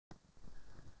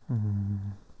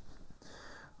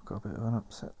I've got a bit of an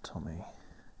upset tummy.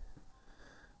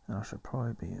 And I should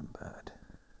probably be in bed.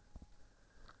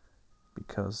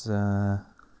 Because, yeah,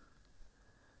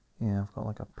 I've got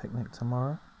like a picnic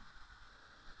tomorrow.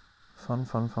 Fun.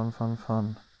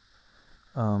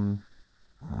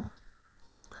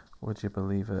 Would you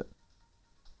believe it?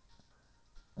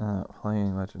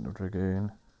 Playing Legend of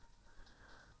Dragoon.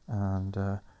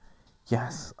 And,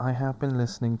 yes, I have been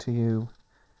listening to you.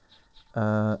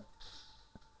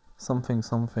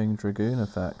 Something Dragoon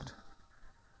effect.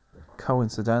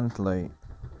 Coincidentally,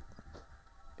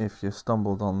 if you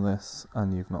stumbled on this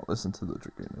and you've not listened to the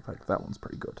Dragoon effect, that one's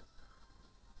pretty good.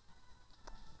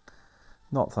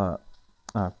 Not that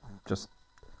I just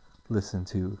listen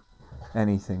to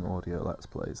anything audio Let's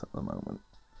Plays at the moment.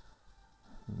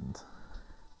 And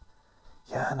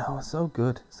yeah, no, it's so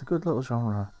good. It's a good little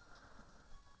genre.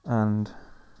 And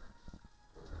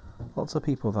lots of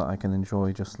people that I can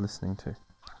enjoy just listening to.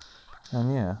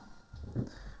 And yeah.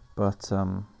 But,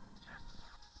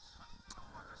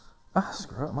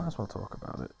 screw it, might as well talk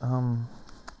about it.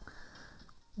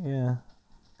 Yeah.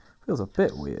 Feels a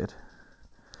bit weird.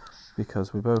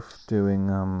 Because we're both doing,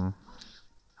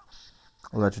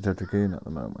 Legend of Dragoon at the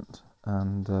moment.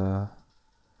 And,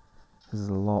 this is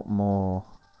a lot more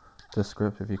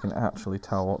descriptive. You can actually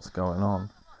tell what's going on.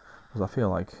 Because I feel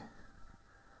like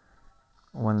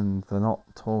when they're not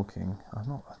talking, I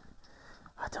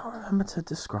don't remember to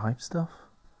describe stuff.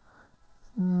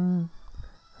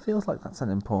 Feels like that's an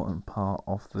important part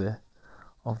of the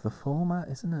format,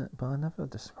 isn't it? But I never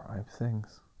describe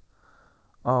things.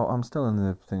 Oh, I'm still in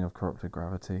the thing of corrupted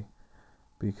gravity,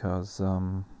 because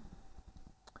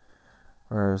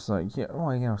whereas like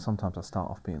sometimes I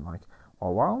start off being like,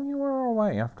 well, while you were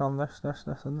away, I've done this,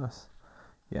 and this.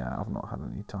 Yeah, I've not had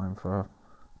any time for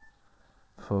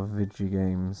video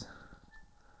games.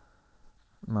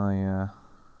 My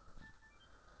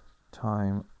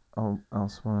time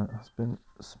elsewhere has been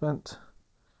spent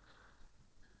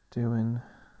doing,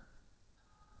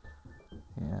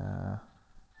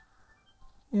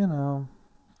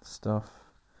 stuff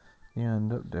you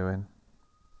end up doing.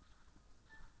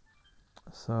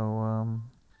 So,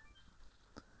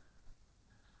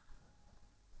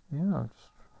 just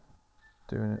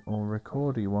doing it all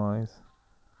recordy wise.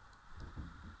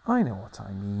 I know what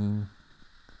I mean.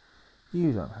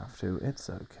 You don't have to, it's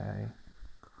okay.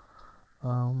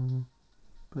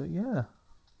 But yeah.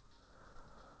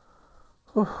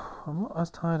 I'm not as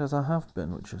tired as I have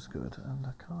been, which is good, and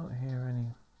I can't hear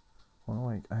anyone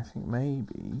awake. I think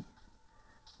maybe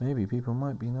people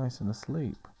might be nice and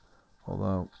asleep.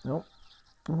 Although,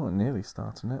 nearly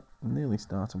starting it. Nearly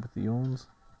starting with the yawns.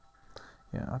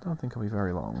 Yeah, I don't think I'll be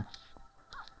very long.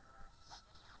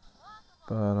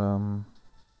 But,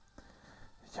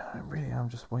 yeah, I really am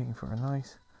just waiting for a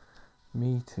nice,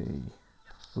 meaty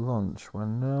lunch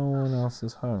when no one else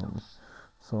is home.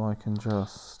 So I can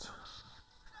just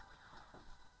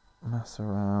mess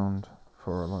around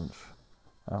for a lunch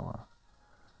hour.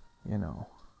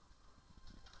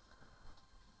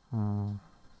 Oh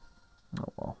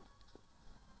well.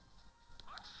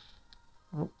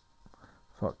 Oh,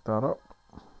 fucked that up.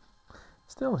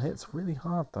 Still hits really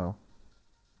hard though.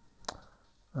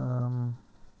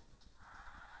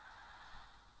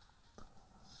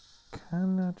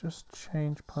 Can I just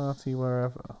change party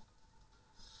wherever?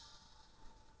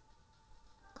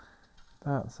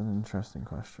 That's an interesting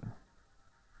question.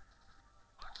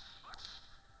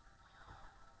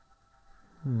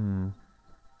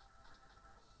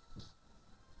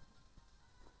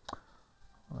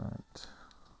 Right.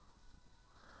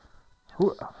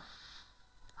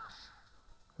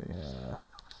 Yeah.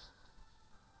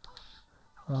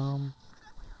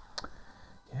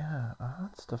 Yeah, I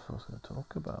had stuff I was going to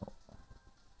talk about.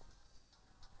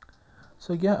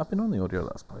 So yeah, I've been on the audio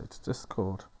Let's Play to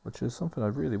Discord, which is something I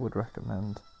really would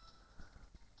recommend.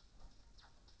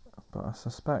 But I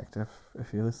suspect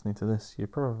if you're listening to this, you're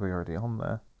probably already on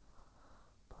there.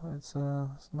 But it's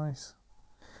nice.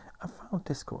 I've found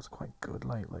Discord's quite good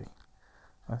lately.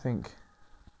 I think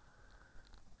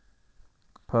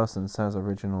person says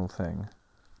original thing.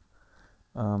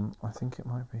 I think it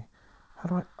might be. How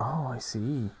do I? Oh, I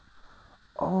see.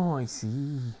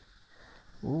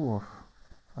 Ooh,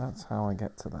 that's how I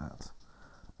get to that.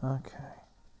 Okay.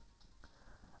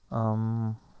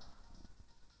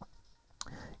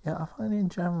 Yeah, I find in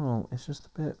general it's just a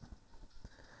bit,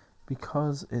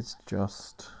 because it's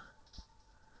just,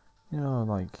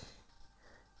 like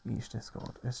each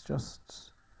Discord. It's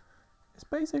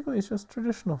basically just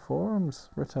traditional forums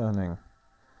returning,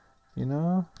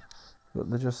 but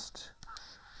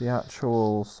the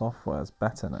actual software's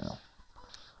better now.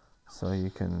 so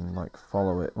you can like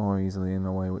follow it more easily in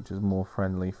a way which is more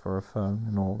friendly for a phone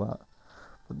and all that.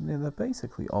 But yeah, they're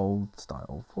basically old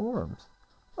style forums,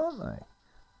 aren't they?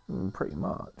 Pretty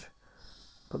much.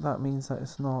 But that means that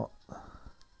it's not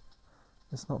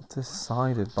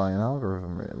decided by an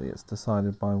algorithm really. It's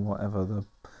decided by whatever the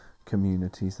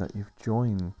communities that you've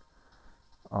joined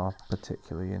are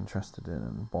particularly interested in,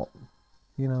 and what,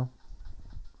 you know,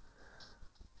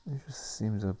 it just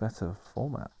seems a better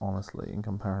format, honestly, in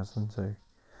comparison to.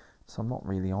 So I'm not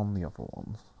really on the other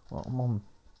ones. Well, I'm on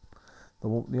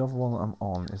the other one I'm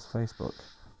on is Facebook.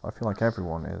 I feel like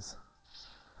everyone is.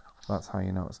 That's how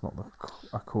you know it's not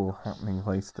a cool, happening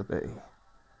place to be.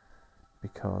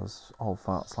 Because old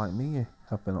farts like me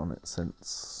have been on it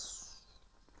since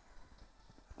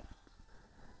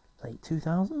late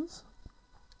 2000s,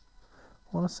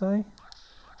 I want to say.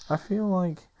 I feel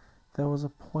like there was a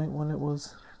point when it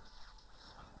was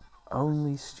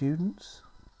only students.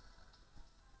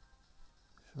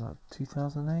 About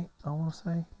 2008, I want to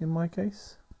say, in my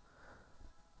case.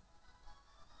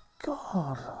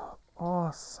 God,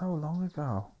 oh, so long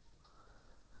ago.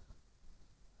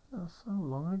 That's so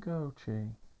long ago, Chi.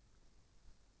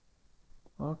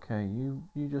 Okay, you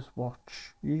just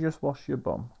wash your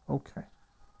bum. Okay,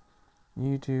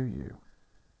 you do you.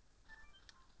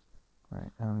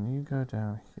 Right, and you go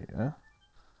down here.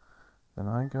 Then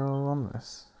I go on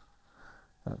this.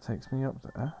 That takes me up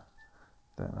there.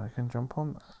 Then I can jump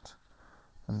on that.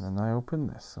 And then I open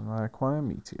this and I acquire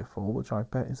Meteor Fall, which I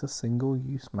bet is a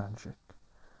single-use magic.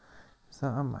 Is that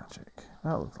a magic?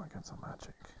 That looks like it's a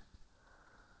magic.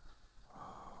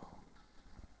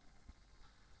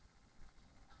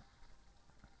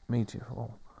 Meteor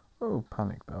Fall. Oh,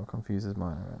 Panic Bell confuses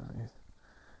minor enemies.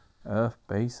 Earth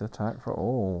base attack for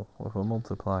all with a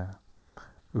multiplier.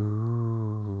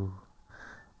 Ooh.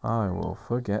 I will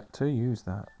forget to use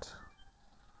that.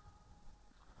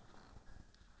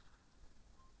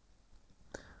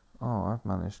 Oh, I've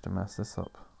managed to mess this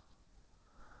up.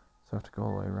 So I have to go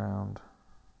all the way around.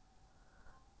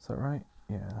 Is that right?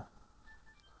 Yeah.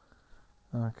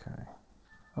 Okay.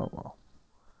 Oh well.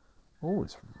 Oh,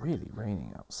 it's really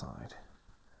raining outside.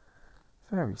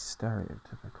 Very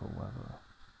stereotypical weather.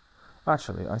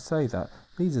 Actually, I say that.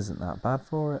 These isn't that bad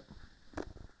for it.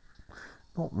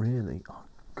 Not really. Oh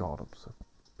god, I'm so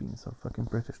being so fucking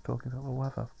British talking about the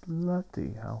weather.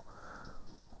 Bloody hell.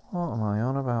 What am I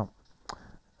on about?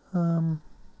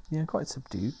 Yeah, quite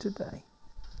subdued today.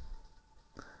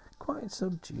 Quite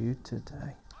subdued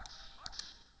today.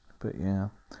 But yeah,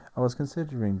 I was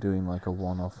considering doing like a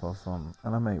one-off of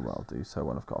and I may well do so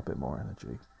when I've got a bit more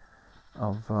energy.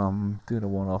 Of doing a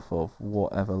one-off of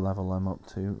whatever level I'm up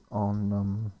to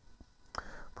on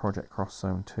Project Cross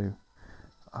Zone 2.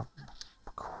 I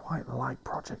quite like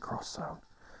Project Cross Zone.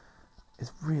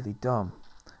 It's really dumb,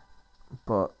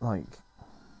 but like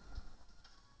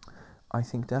I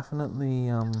think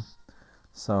definitely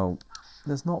so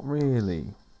there's not really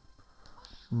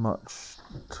much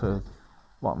to,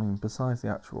 well, I mean, besides the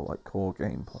actual like core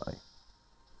gameplay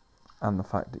and the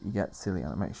fact that you get silly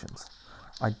animations,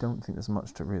 I don't think there's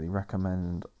much to really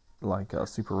recommend like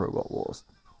Super Robot Wars.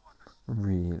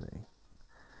 Really,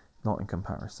 not in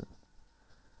comparison.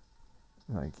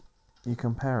 Like you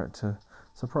compare it to,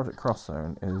 so Project Cross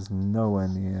Zone is nowhere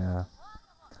near.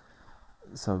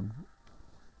 So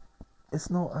it's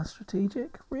not as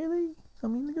strategic, really. I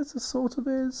mean, I guess it sort of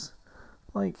is.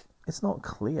 Like it's not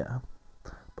clear,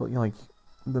 but like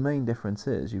the main difference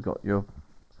is you've got your,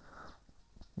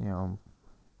 you know,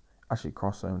 actually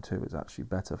Cross Zone 2 is actually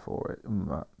better for it in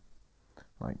that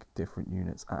like different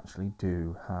units actually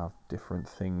do have different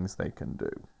things they can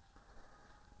do.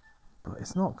 But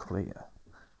it's not clear.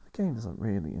 The game doesn't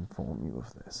really inform you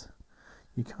of this.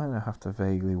 You kind of have to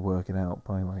vaguely work it out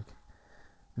by like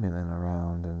milling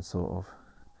around and sort of,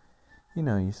 you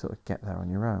know, you sort of get there on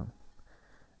your own.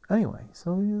 Anyway,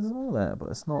 so it's all there, but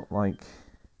it's not like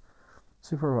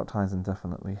Super Robot Tyson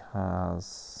definitely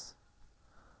has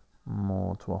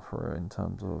more to offer in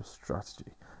terms of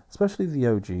strategy, especially the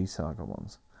OG Saga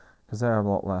ones, because they're a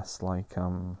lot less like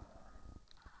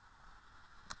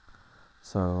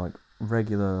so like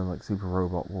regular like Super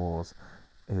Robot Wars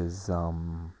is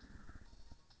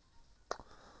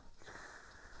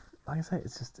like I say,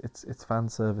 it's just it's fan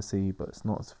servicey, but it's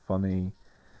not as funny.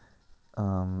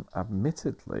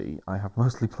 Admittedly, I have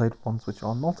mostly played ones which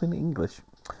are not in English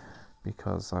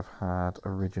because I've had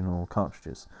original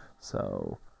cartridges,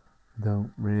 so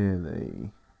don't really,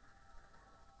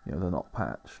 you know, they're not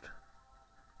patched.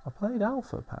 I played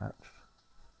alpha patched,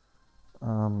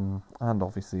 and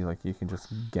obviously like you can just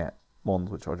get ones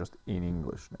which are just in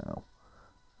English now,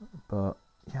 but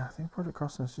yeah, I think Project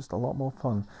Crossing is just a lot more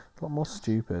fun, a lot more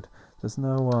stupid. There's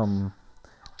no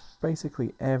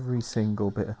basically every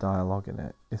single bit of dialogue in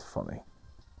it is funny,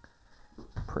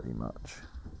 pretty much.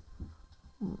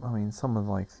 I mean, some of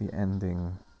like the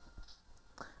ending,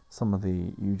 some of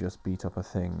the you just beat up a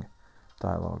thing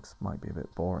dialogues might be a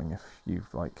bit boring if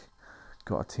you've like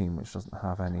got a team which doesn't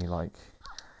have any like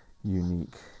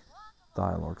unique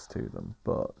dialogues to them,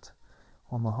 but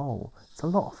on the whole, it's a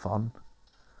lot of fun.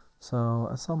 So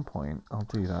at some point, I'll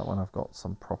do that when I've got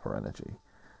some proper energy,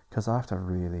 because you'd have to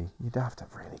really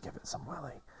give it some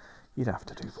welly. You'd have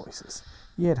to do voices.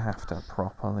 You'd have to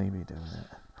properly be doing it.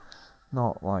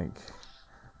 Not like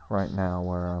right now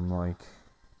where I'm like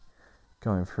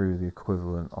going through the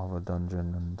equivalent of a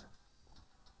dungeon and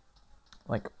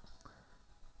like,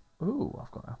 ooh,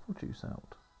 I've got apple juice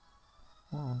out.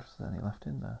 Well, I wonder if there's any left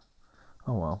in there.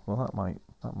 Oh well, that might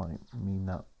mean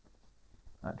that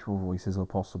actual voices are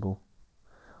possible.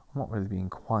 I'm not really being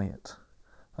quiet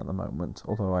at the moment,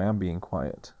 although I am being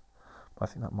quiet. But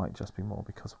I think that might just be more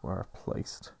because of where I've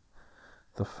placed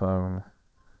the phone.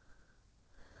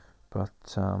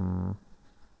 But no,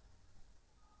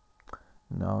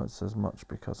 it's as much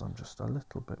because I'm just a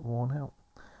little bit worn out.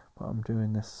 But I'm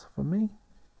doing this for me.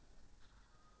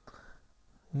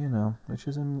 You know, which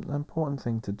is an important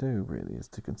thing to do, really, is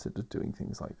to consider doing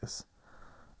things like this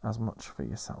as much for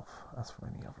yourself as for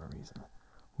any other reason.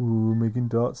 Ooh, making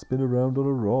darts spin around on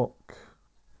a rock.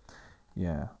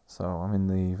 Yeah, so I'm in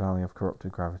the Valley of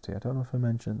Corrupted Gravity. I don't know if I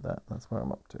mentioned that. That's where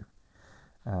I'm up to.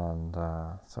 And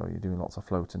so you're doing lots of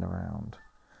floating around.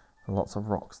 Lots of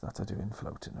rocks that are doing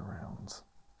floating around.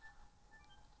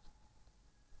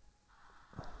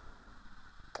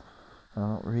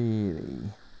 Not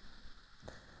really.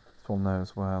 It's one of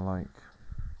those where, like,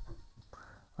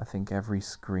 I think every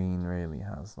screen really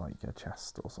has, like, a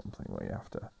chest or something where you have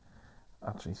to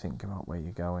actually think about where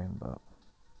you're going, but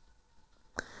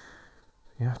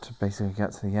you have to basically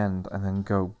get to the end and then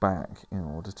go back in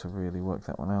order to really work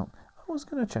that one out. I was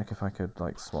going to check if I could,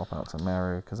 like, swap out to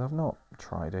Meru, because I've not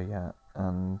tried her yet,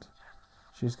 and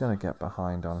she's going to get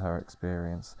behind on her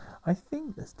experience. I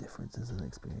think there's differences in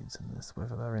experience in this,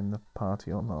 whether they're in the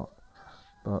party or not,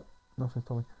 but nothing's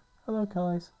told me. Hello,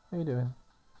 guys. How you doing?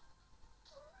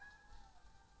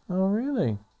 Oh,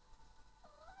 really?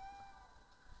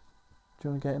 Do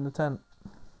you want to get in the tent?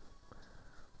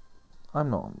 I'm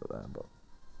not under there, but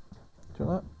do you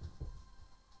want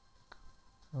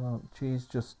that? She's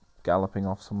just galloping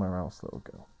off somewhere else, little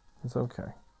girl. It's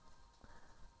okay.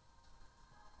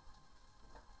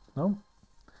 No?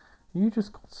 You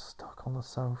just got stuck on the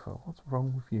sofa. What's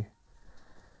wrong with you?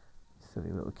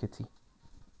 Silly little kitty.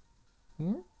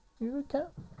 Yeah? You a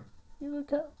cat? You a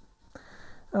cat?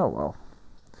 Oh, well.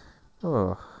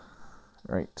 Oh,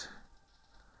 right.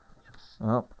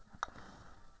 Well,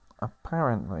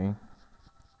 apparently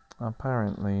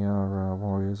our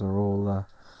warriors are all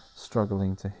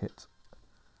struggling to hit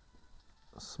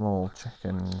small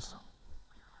chickens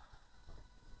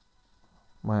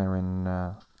wearing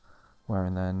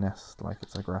their nest like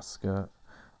it's a grass skirt.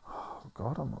 Oh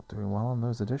god, I'm not doing well on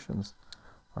those additions.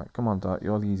 Right, come on, Dart,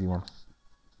 you're the easy one.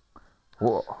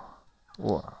 Whoa,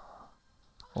 whoa,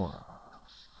 whoa.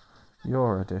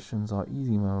 Your additions are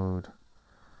easy mode.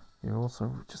 You're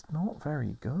also just not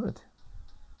very good.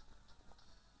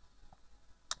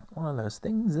 One of those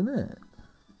things, isn't it?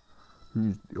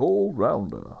 He's the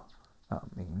all-rounder.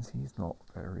 That means he's not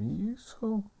very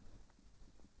useful.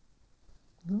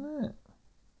 Isn't it?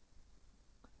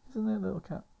 Isn't it, little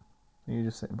cat? You're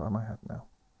just sitting by my head now.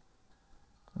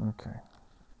 Okay.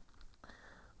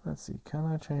 Let's see, can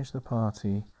I change the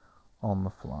party on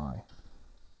the fly?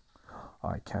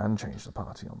 I can change the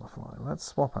party on the fly. Let's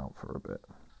swap out for a bit.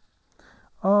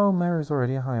 Oh, Mary's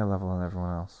already a higher level than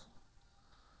everyone else.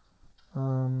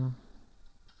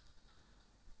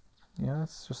 Yeah,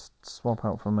 let's just swap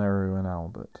out for Meru and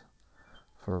Albert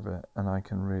for a bit, and I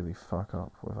can really fuck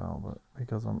up with Albert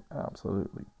because I'm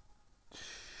absolutely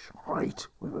shite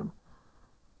with him.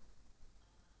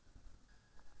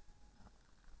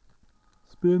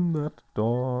 Spin that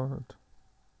dart.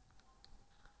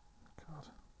 God.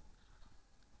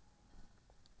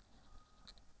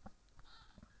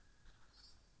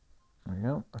 There we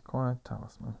go. Acquired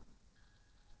talisman.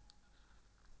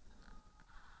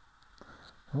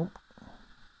 Oh.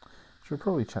 Should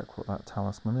probably check what that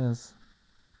talisman is.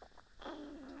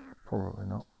 Probably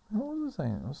not. What was I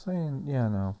saying? I was saying, yeah,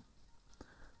 no.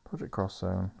 Project Cross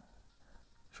Zone.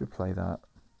 Should play that.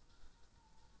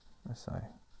 I say.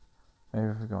 Maybe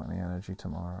if we've got any energy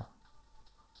tomorrow.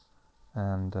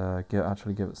 And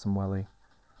actually give it some welly.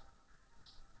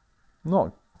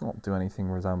 Not do anything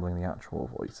resembling the actual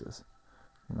voices.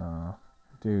 Nah,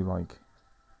 I do like.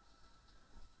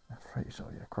 I'm pretty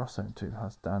sure, yeah, Cross Zone 2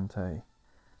 has Dante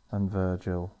and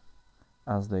Virgil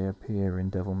as they appear in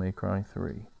Devil May Cry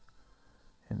 3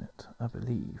 in it. I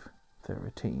believe they're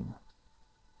a team.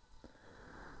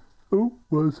 Oh,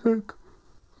 one sec.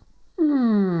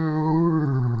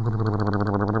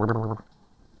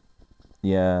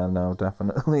 Yeah, no,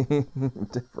 definitely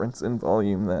difference in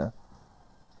volume there.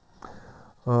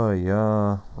 Oh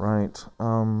yeah, right.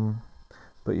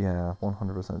 But yeah,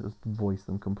 100% just voice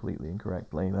them completely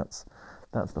incorrectly. That's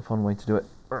the fun way to do it.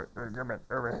 Get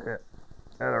over here.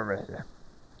 Get over here.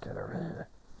 Get over here.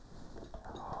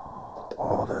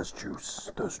 Oh, there's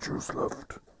juice. There's juice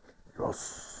left.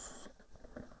 Yes.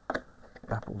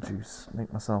 Apple juice.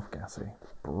 Make myself gassy.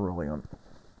 Brilliant.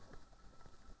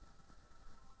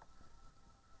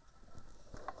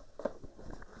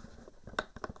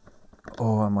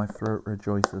 Oh, and my throat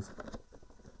rejoices.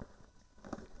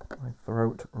 My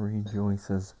throat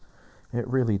rejoices. It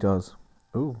really does.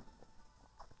 Ooh.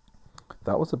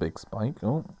 That was a big spike.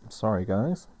 Oh, sorry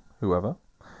guys. Whoever.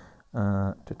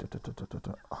 Oh,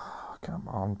 come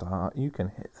on, Dart. You can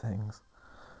hit things.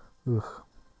 Ugh.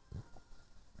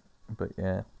 But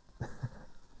yeah.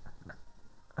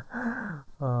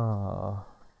 Oh.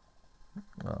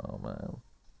 Oh man.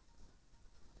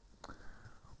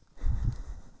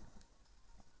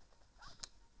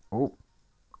 Oh.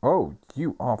 Oh,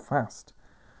 you are fast.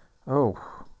 Oh.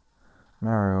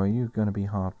 Mario, are you going to be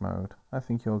hard mode? I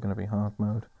think you're going to be hard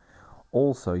mode.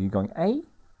 Also, you going A?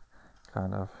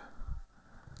 Kind of.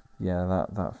 Yeah,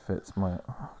 that fits my...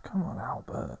 Oh, come on,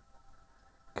 Albert.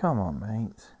 Come on,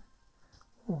 mate.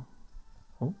 Oh.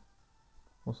 Oh.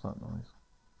 What's that noise?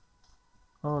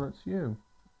 Oh, that's you.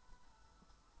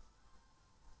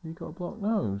 You got a blocked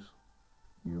nose.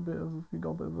 You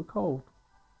got a bit of a cold.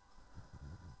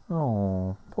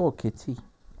 Oh, poor kitty.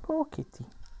 Poor kitty.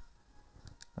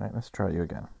 Right, let's try you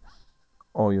again.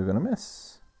 Oh, you're gonna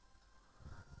miss.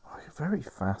 Oh, you're very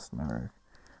fast, Mario.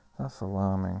 That's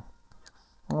alarming.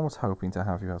 I was hoping to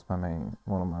have you as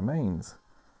one of my mains,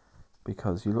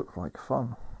 because you look like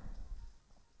fun.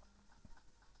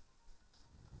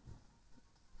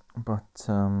 But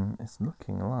it's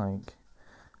looking like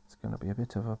it's gonna be a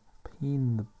bit of a pain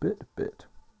in the bit.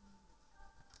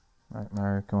 Right,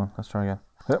 Mario, come on, let's try again.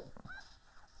 Yep.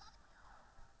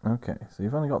 Okay, so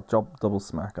you've only got double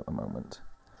smack at the moment,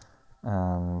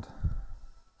 and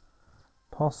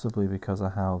possibly because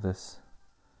of how the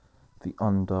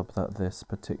undub that this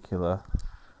particular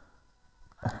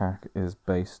hack is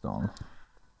based on.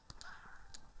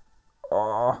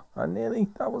 Oh,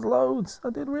 that was loads. I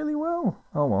did really well.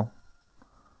 Oh well.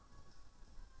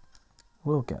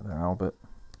 We'll get there, Albert.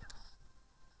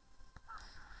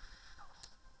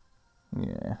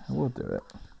 Yeah, we'll do it.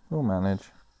 We'll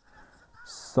manage.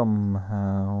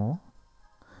 Somehow.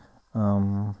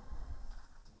 Yeah.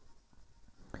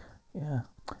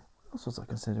 What else was I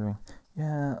considering?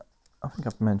 Yeah, I think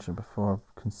I've mentioned before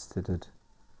I've considered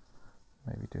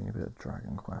maybe doing a bit of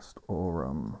Dragon Quest, or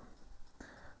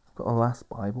I've got the last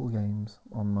Bible games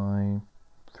on my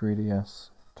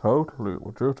 3DS. Totally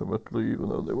legitimately, even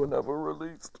though they were never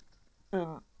released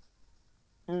in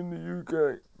the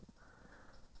UK.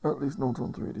 At least not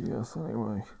on 3DS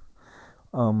anyway.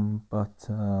 But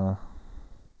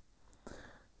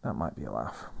that might be a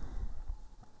laugh.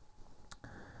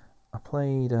 I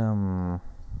played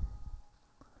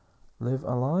Live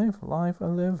Alive, Live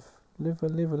Alive, Live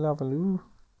Alive, Love Aloo.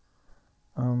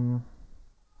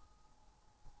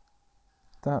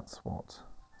 That's what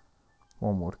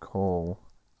one would call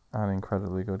an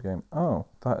incredibly good game. Oh,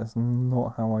 that is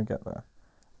not how I get there.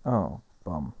 Oh,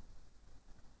 bum.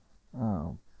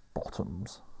 Oh,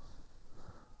 bottoms.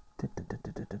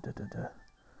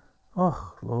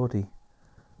 Oh, lordy.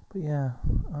 But yeah,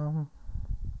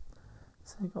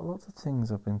 so you've got lots of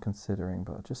things I've been considering,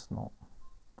 but just not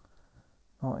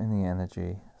in the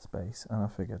energy space. And I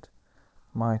figured,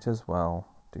 might as well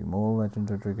do more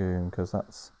Legend of Dragoon, because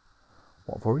that's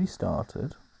what I've already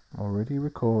started. Already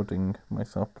recording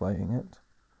myself playing it.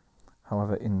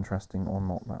 However interesting or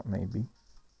not that may be.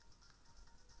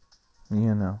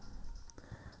 You know,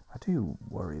 I do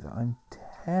worry that I'm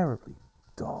terribly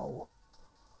dull.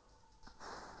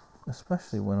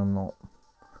 Especially when I'm not,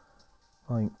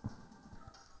 like...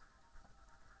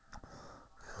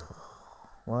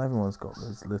 Well, everyone's got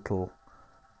those little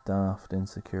daft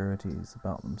insecurities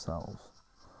about themselves.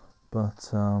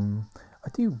 But I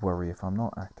do worry if I'm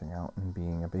not acting out and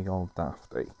being a big old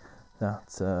dafty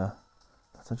that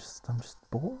I'm just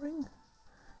boring.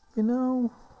 You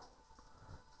know,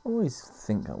 I always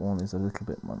think that one is a little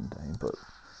bit mundane, but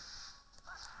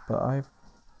I've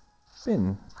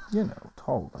been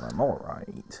told that I'm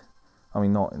alright. I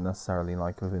mean, not necessarily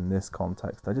like within this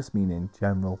context. I just mean in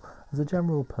general. As a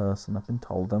general person, I've been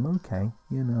told I'm okay,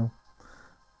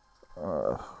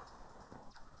 Oh,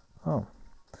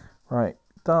 right.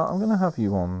 Dart, I'm going to have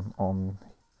you on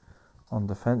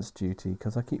defense duty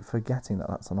because I keep forgetting that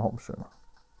that's an option.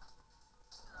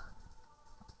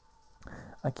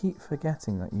 I keep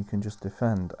forgetting that you can just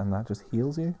defend and that just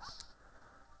heals you.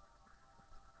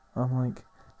 I'm like,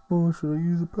 oh, should I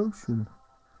use a potion?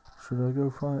 Should I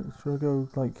go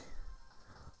like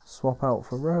swap out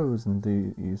for Rose and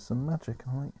use some magic?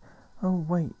 I'm like, oh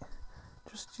wait,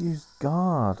 just use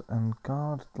guard, and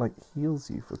guard like heals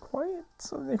you for quite a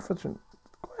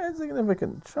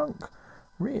significant chunk,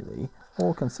 really,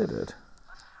 all considered.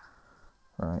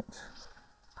 Right.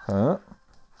 No.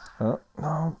 Oh.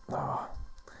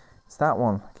 It's that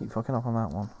one. I keep fucking up on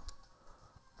that one.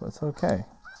 But it's okay.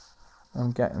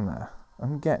 I'm getting there.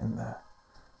 I'm getting there.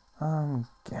 No,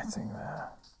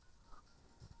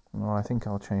 I think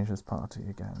I'll change this party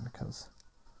again because,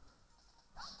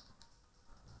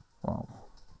 well,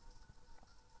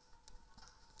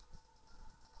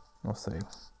 we'll see.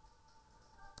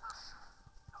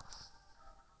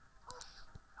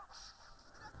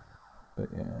 But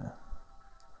yeah.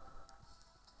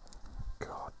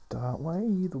 God, why are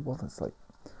you the one that's like,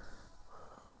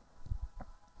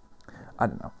 I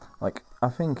don't know. Like, I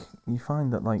think you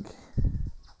find that, like,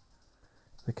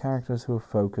 the characters who are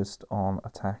focused on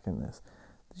attacking this,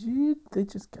 they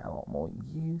just get a lot more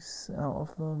use out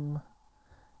of them.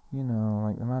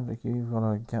 Like the magic, you've got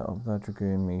to get up the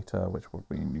Dragoon meter, which would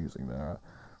be using their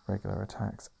regular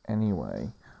attacks anyway.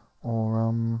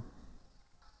 Or,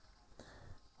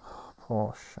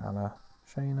 poor Shayna.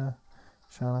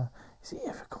 You see,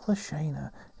 if I call her Shayna,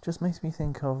 it just makes me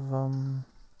think of,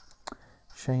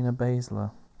 Shayna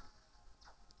Baszler,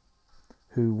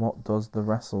 who does the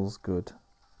wrestles good,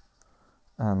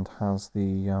 and has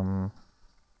the,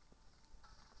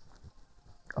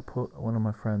 I put one of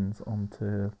my friends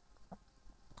onto,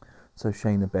 so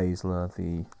Shayna Baszler,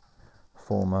 the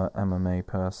former MMA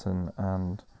person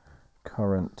and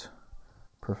current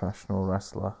professional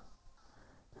wrestler,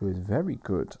 who is very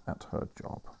good at her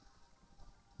job.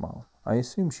 Well, I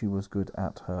assume she was good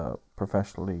at her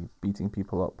professionally beating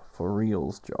people up for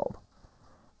reals job,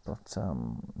 but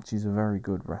she's a very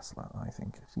good wrestler. I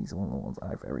think she's one of the ones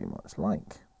I very much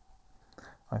like.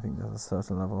 I think there's a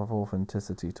certain level of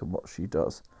authenticity to what she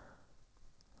does.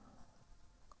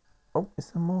 Oh, is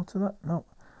there more to that? No.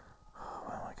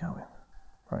 Where am I going?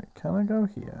 Right, can I go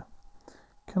here?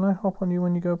 Can I hop on you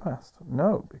when you go past?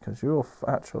 No, because you're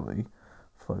actually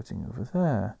floating over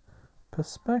there.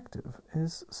 Perspective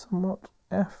is somewhat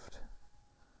effed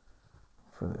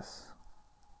for this.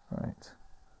 Right.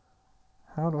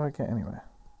 How do I get anywhere?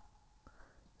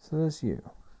 So there's you.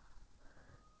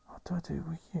 What do I do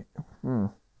with you?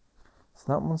 So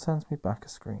that one sends me back a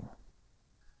screen.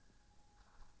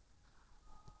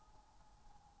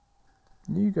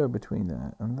 You go between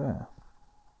there and there.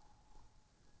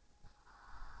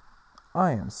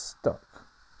 I am stuck.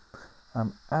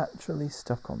 I'm actually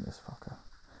stuck on this fucker.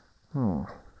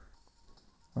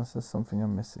 Unless there's something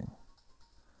I'm missing.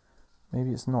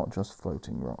 Maybe it's not just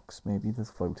floating rocks. Maybe there's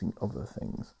floating other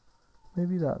things.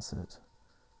 Maybe that's it.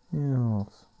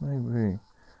 Yes, maybe.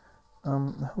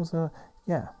 That was a...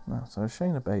 Yeah, no, so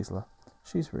Shayna Baszler,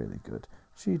 she's really good.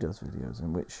 She does videos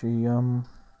in which she,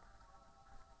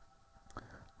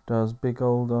 does big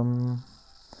old,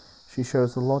 she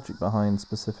shows the logic behind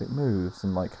specific moves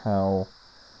and, like, how,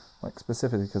 like,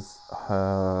 specifically because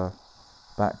her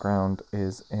background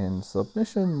is in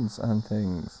submissions and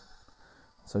things.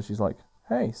 So she's like,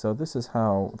 hey, so this is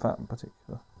how that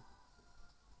particular...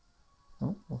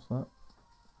 Oh, what's that?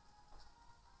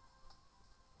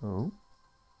 Oh.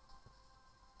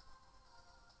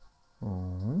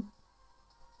 Oh.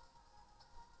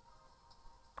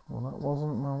 Well, that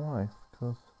wasn't my wife,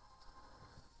 because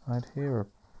I'd hear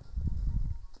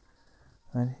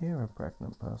a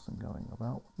pregnant person going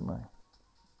about, wouldn't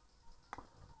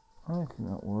I? I think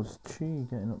that was Chi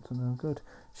getting up to no good.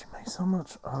 She makes so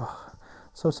much... Ugh.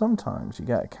 So sometimes you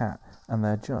get a cat and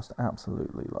they're just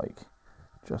absolutely, like,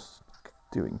 just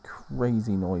doing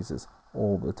crazy noises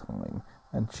all the time.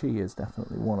 And Chi is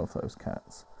definitely one of those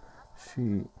cats.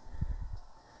 She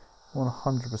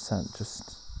 100%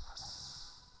 just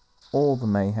all the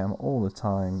mayhem all the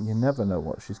time. You never know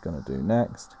what she's going to do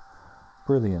next.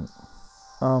 Brilliant.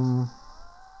 Anyway,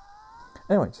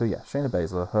 so yeah, Shayna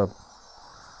Baszler,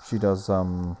 she does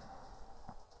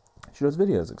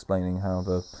videos explaining how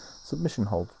the submission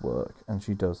holds work, and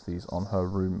she does these on her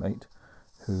roommate,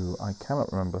 who I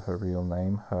cannot remember her real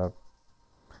name. Her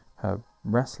Her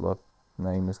wrestler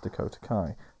name is Dakota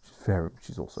Kai.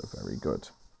 She's also very good.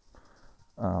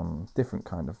 Different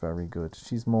kind of very good.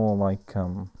 She's more like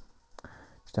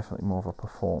she's definitely more of a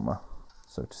performer,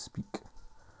 so to speak.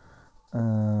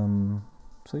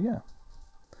 So yeah.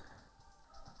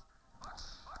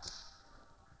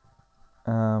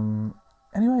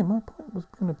 Anyway, my point was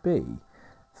going to be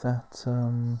that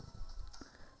so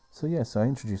I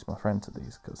introduced my friend to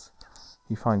these because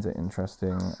he finds it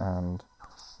interesting, and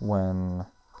when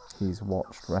he's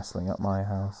watched wrestling at my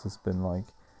house, has been like,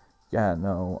 yeah,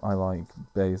 no, I like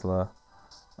Baszler.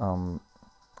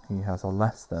 He has a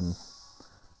less than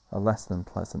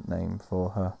pleasant name for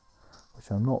her,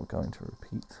 which I'm not going to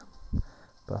repeat,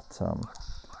 but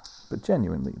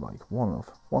genuinely, like, one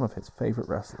of his favourite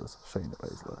wrestlers, Shayna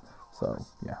Baszler. So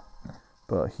yeah,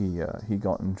 but he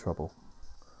got in trouble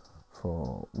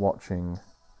for watching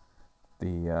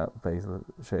the Baszler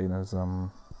Shayna's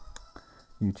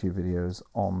YouTube videos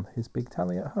on his big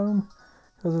telly at home,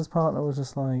 because his partner was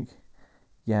just like,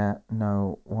 yeah,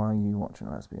 no, why are you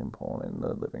watching lesbian porn in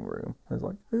the living room? I was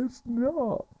like, it's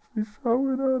not. She's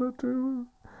showing her to do.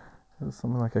 It was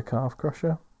something like a calf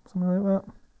crusher, something like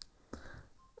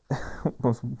that. It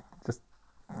was just,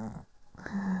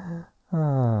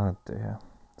 ah, dear.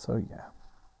 So yeah.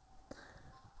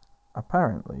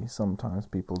 Apparently, sometimes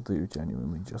people do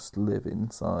genuinely just live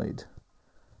inside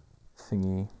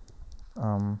thingy,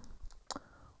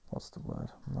 what's the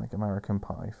word? Like American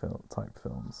Pie type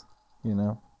films, you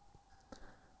know?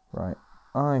 Right.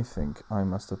 I think I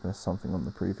must have missed something on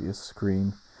the previous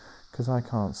screen, because I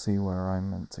can't see where I'm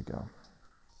meant to go.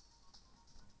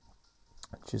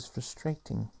 Which is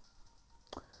frustrating.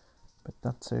 But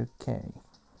that's okay.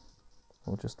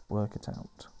 We'll just work it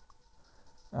out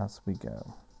as we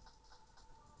go.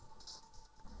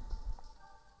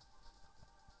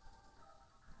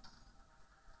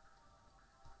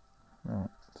 Right.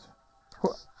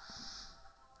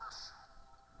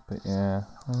 But yeah,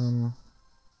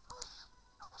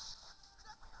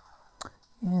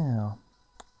 yeah.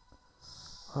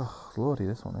 Oh, lordy,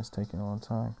 this one is taking a long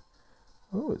time.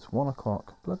 Oh, it's 1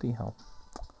 o'clock. Bloody hell.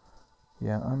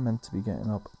 Yeah, I'm meant to be getting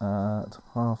up at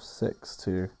 6:30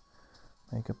 to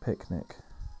make a picnic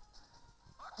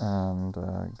and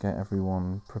get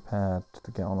everyone prepared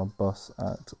to get on a bus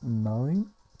at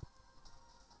 9.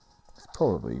 It's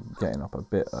probably getting up a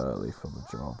bit early for the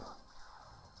job.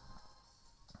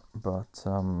 But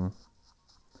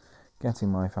getting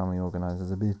my family organised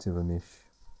is a bit of a mish.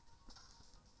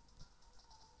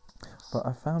 But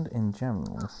I found in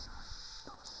general,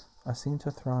 I seem to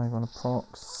thrive on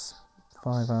approx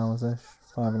 5 hours-ish,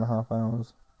 5.5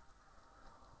 hours.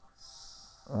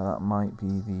 That might be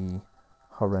the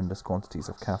horrendous quantities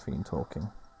of caffeine talking.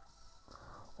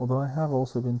 Although I have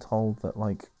also been told that,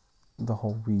 like, the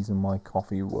whole reason why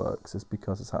coffee works is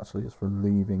because it's actually just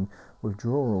relieving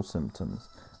withdrawal symptoms.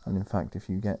 And in fact, if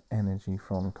you get energy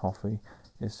from coffee,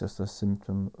 it's just a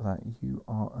symptom that you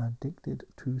are addicted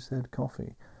to said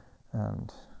coffee.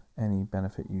 And any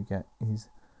benefit you get is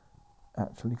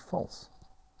actually false.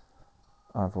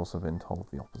 I've also been told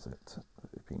the opposite of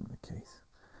it being the case.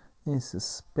 I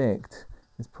suspect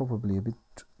it's probably a bit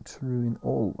true in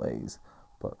all ways,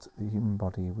 but the human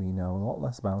body, we know a lot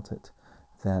less about it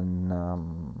than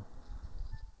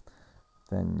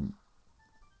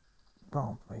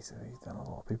basically than a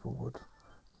lot of people would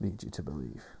lead you to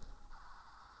believe.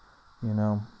 You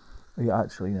know, we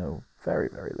actually know very,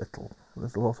 very little.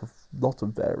 There's a lot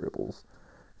of variables,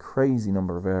 crazy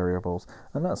number of variables,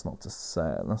 and that's not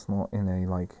in a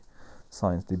like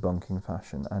science debunking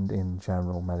fashion, and in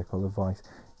general medical advice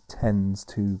tends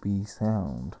to be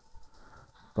sound,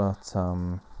 but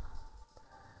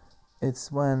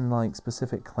it's when like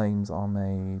specific claims are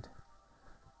made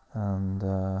and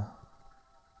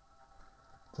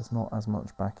there's not as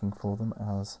much backing for them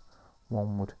as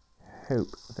one would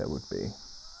hope there would be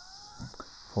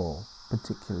for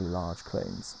particularly large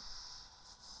claims.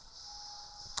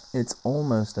 It's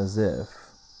almost as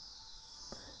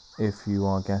if you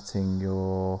are getting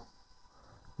your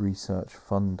research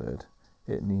funded,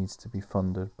 it needs to be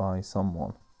funded by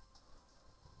someone,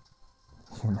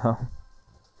 you know?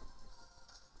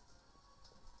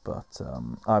 But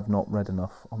I've not read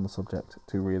enough on the subject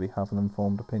to really have an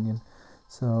informed opinion,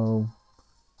 so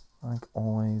like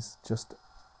always just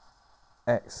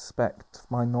expect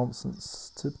my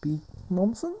nonsense to be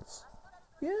nonsense.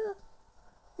 Yeah,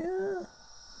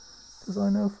 because I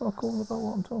know fuck all about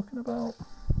what I'm talking about.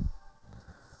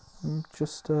 I'm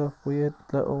just a weird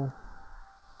little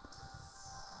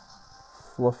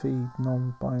fluffy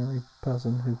non-binary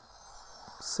person who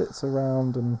sits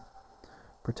around and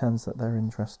pretends that they're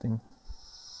interesting.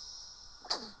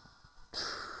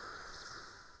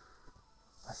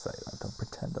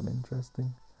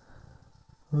 testing.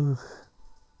 Ugh.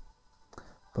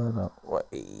 But,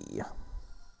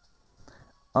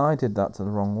 I did that to the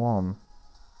wrong one.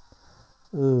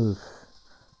 Ugh.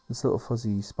 This little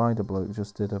fuzzy spider bloke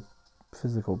just did a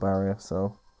physical barrier,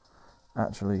 so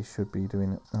actually should be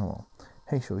doing it. Oh well.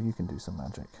 Hey, sure, you can do some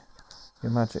magic.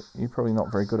 You're probably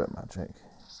not very good at magic,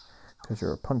 because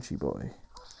you're a punchy boy.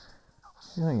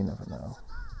 You never know.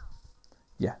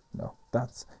 Yeah, no,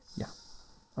 yeah.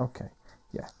 Okay,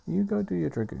 yeah, you go do your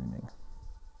dragooning.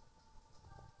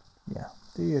 Yeah,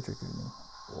 do your dragooning.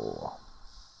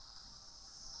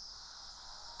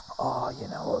 Oh, you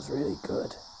know what's really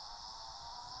good?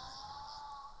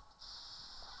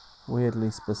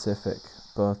 Weirdly specific,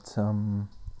 but,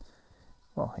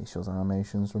 well, Heyshel's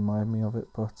animations remind me of it,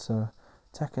 but,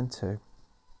 Tekken 2.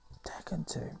 Tekken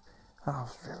 2. That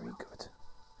was very good.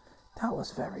 That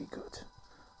was very good.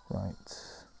 Right.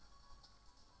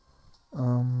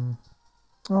 Oh,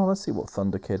 let's see what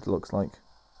Thunder Kid looks like.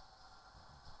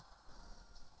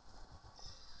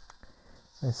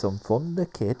 There's some Thunder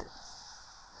Kid.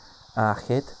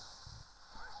 Kid.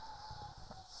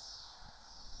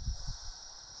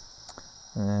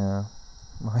 Yeah.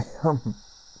 My,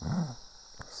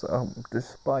 so,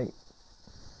 despite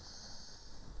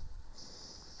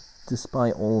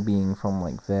all being from,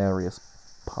 like, various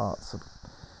parts of,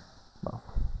 well,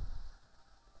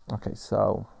 okay,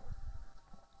 so,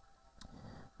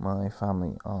 my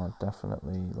family are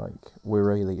definitely, like,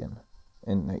 we're alien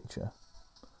in nature.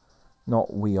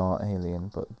 Not we are alien,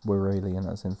 but we're alien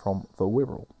as in from the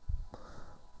Wirral,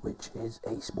 which is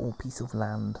a small piece of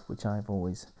land which I've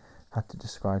always had to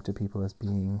describe to people as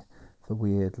being the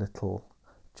weird little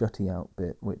jutty out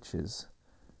bit, which is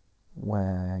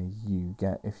where you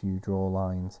get if you draw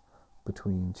lines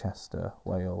between Chester,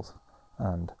 Wales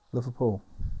and Liverpool.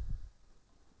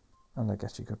 And I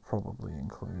guess you could probably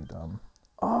include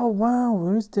oh wow,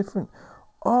 there is different.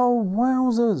 Oh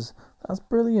wowzers, that's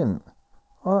brilliant.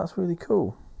 Oh, that's really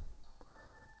cool.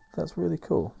 That's really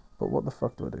cool. But what the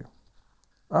fuck do I do?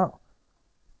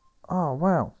 Oh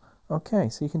wow. Okay,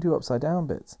 so you can do upside down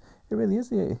bits. It really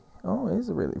is it is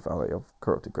a really valley of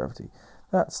corrupted gravity.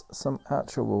 That's some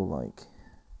actual, like,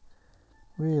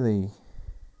 really,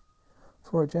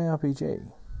 for a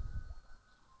JRPG,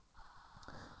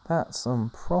 that's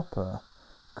some proper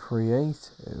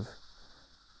creative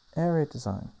area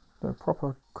design. The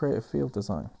proper creative field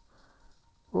design.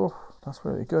 Oh, that's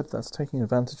really good. That's taking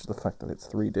advantage of the fact that it's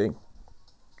 3D.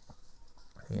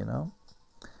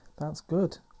 That's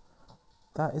good.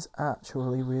 That is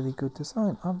actually really good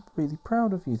design. I'm really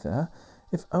proud of you there.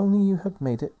 If only you had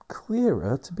made it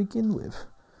clearer to begin with.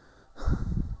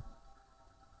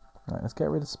 Right, let's get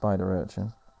rid of Spider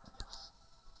Urchin,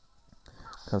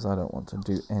 because I don't want to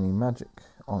do any magic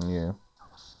on you.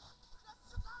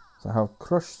 So I have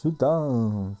Crush to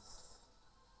Dance.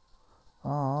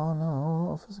 Oh no,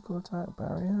 not a physical attack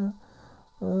barrier.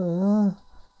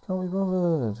 Can't be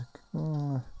bothered.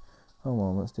 Oh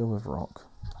well, let's deal with rock.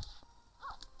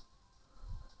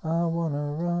 I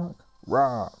wanna rock.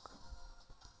 Rock.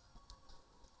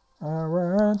 I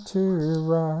want to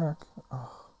rock.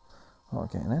 Oh, I'm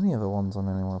not getting any of the ones on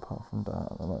anyone apart from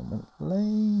that at the moment.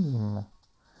 Lame.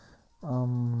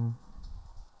 Oh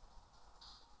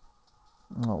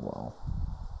well.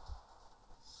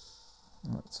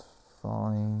 That's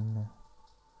fine.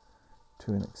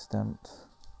 To an extent.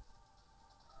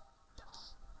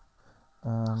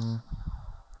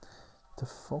 The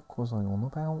fuck was I on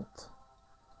about?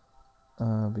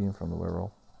 Being from the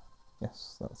Wirral.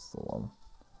 Yes, that's the one.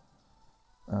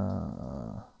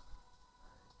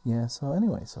 Yeah, so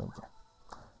anyway,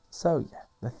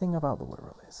 the thing about the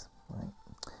Wirral is, right?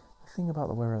 The thing about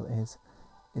the Wirral is,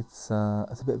 it's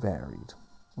a bit varied.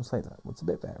 We'll say that. It's a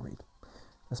bit varied.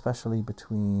 Especially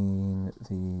between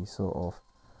the sort of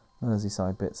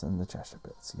Merseyside bits and the Cheshire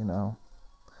bits,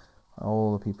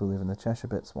 All the people who live in the Cheshire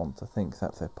bits want to think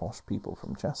that they're posh people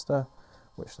from Chester,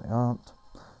 which they aren't.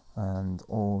 And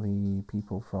all the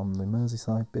people from the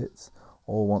Merseyside bits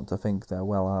all want to think they're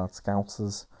well-hard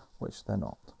Scousers, which they're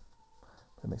not.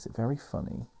 But it makes it very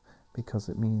funny, because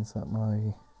it means that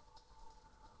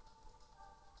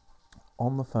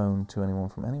on the phone to anyone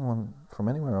from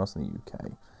anywhere else in the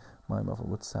UK, my mother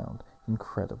would sound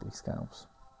incredibly Scouse.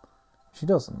 She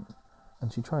doesn't,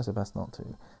 and she tries her best not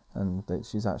to, and that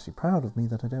she's actually proud of me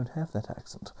that I don't have that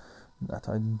accent, that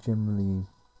I'm generally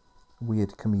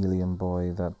weird chameleon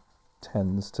boy that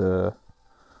tends to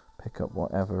pick up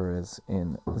whatever is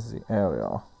in the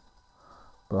area.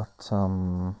 But,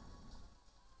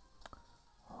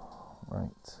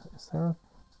 right, is there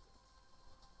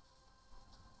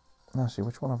actually,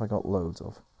 which one have I got loads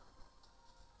of?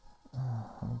 I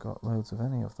haven't got loads of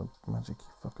any of the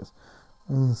magic-y fuckers.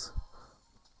 Ugh.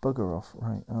 Bugger off.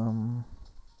 Right,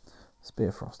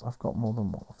 Spearfrost. I've got more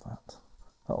than one of that.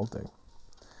 That'll do.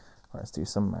 Right, let's do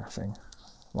some mashing.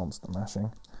 Monster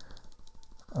mashing.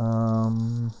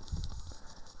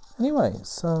 Anyway,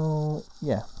 so,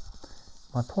 yeah.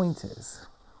 My point is,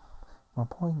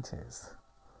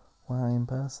 when I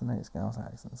impersonate Scouse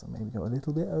accents and maybe go a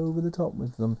little bit over the top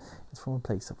with them, it's from a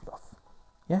place of love.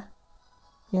 Yeah?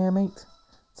 Yeah, mate?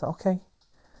 Is that okay?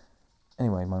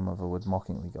 Anyway, my mother would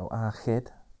mockingly go,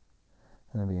 kid.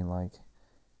 And I'd be like,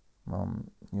 Mum,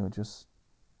 you're just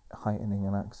heightening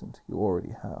an accent you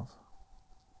already have.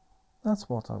 That's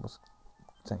what I was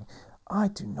saying. I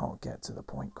do not get to the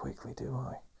point quickly, do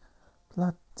I?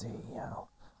 Bloody hell.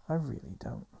 I really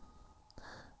don't.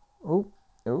 Oh,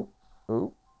 oh,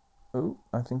 oh, oh.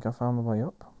 I think I found the way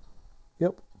up.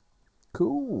 Yep.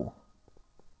 Cool.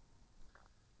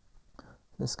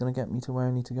 This going to get me to where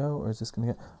I need to go? Or is this going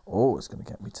to get... Oh, it's going to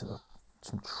get me to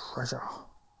some treasure.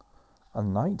 A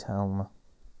night helm.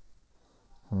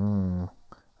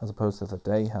 As opposed to the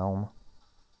day helm.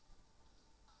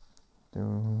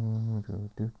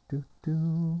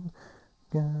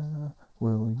 Yeah,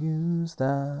 we'll use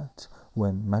that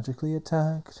when magically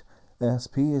attacked.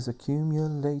 SP is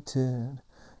accumulated.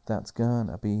 That's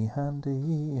gonna be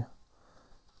handy.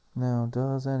 Now,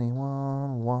 does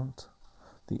anyone want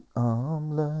the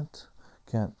armlet?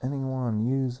 Can anyone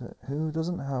use it who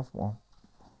doesn't have one?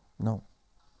 No.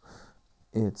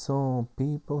 It's all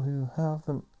people who have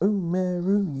them. Oh,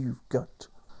 Meru, you've got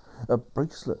a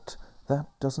bracelet. That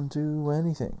doesn't do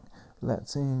anything.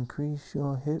 Let's increase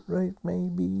your hit rate,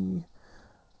 maybe.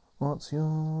 What's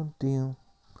your deal?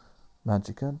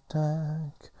 Magic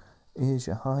attack is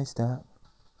your high stat.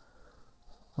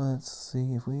 Let's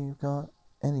see if we've got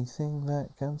anything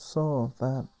that can solve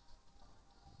that.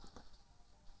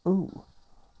 Ooh,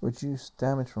 reduce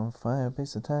damage from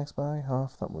fire-based attacks by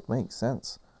half. That would make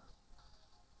sense.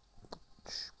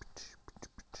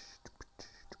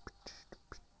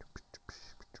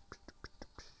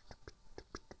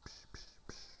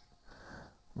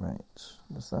 Right,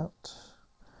 does that?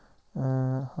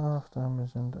 Half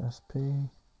damage and SP.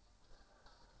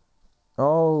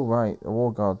 Oh, right, the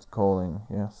War God's calling,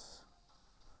 yes.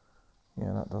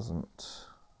 Yeah, that doesn't...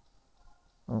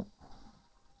 Oh.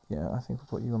 Yeah, I think we'll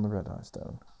put you on the Red Eye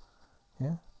Stone.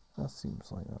 Yeah, that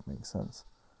seems like that makes sense.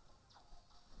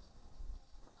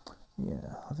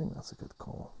 Yeah, I think that's a good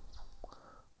call.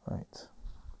 Right.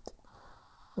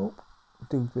 Oh,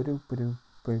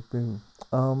 doo-ba-doo-ba-doo-ba-doo.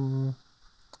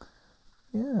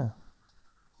 Yeah.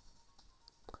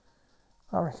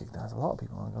 I recognise a lot of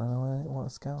people aren't going to know what a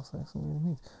Scouse accent really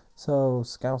means. So,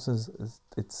 Scouse is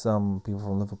it's people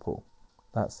from Liverpool.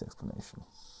 That's the explanation.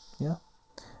 Yeah.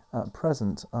 At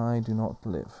present, I do not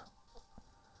live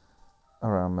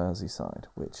around Merseyside,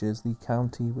 which is the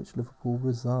county which Liverpool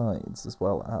resides, as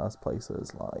well as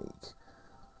places like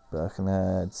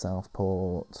Birkenhead,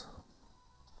 Southport,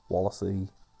 Wallasey.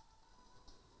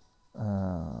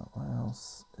 What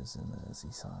else is in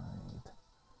Merseyside?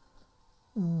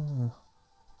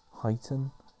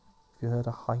 Huyton. Have you heard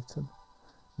of Huyton?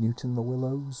 Newton the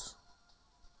Willows.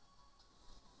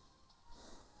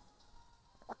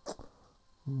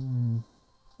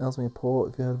 Ellesmere Port.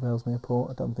 Have you heard of Ellesmere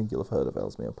Port? I don't think you'll have heard of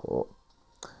Ellesmere Port.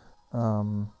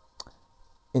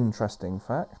 Interesting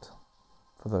fact,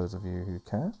 for those of you who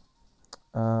care.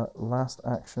 Last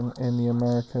action in the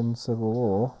American Civil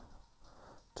War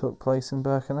took place in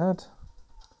Birkenhead,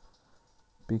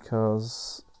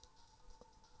 because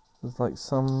there's like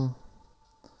some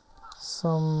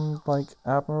like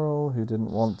admiral who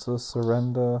didn't want to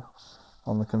surrender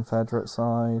on the Confederate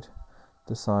side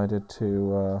decided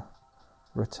to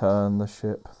return the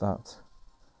ship that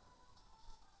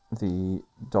the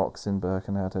docks in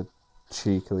Birkenhead had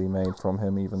cheekily made from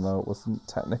him, even though it wasn't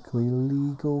technically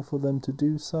legal for them to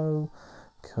do so,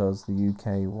 because the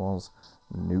UK was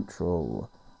neutral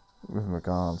with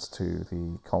regards to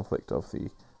the conflict of the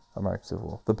American Civil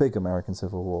War. The big American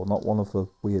Civil War, not one of the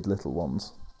weird little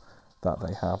ones that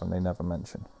they have and they never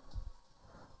mention.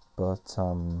 But,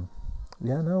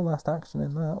 last action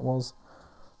in that was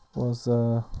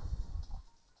a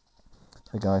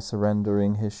guy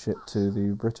surrendering his ship to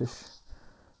the British,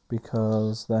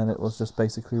 because then it was just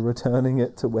basically returning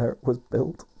it to where it was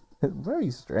built. Very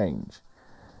strange.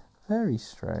 Very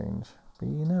strange. But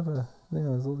you never...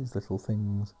 there's all these little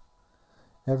things.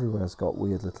 Everywhere's got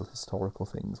weird little historical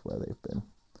things where they've been.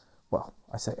 Well,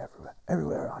 I say everywhere.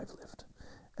 Everywhere I've lived.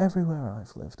 Everywhere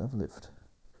I've lived.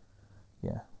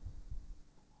 Yeah.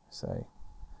 Say,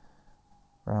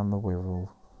 around the Wirral.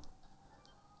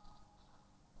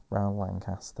 round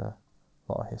Lancaster,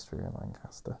 a lot of history in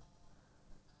Lancaster,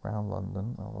 round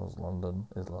London, London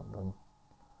is London,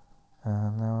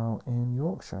 and now in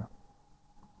Yorkshire,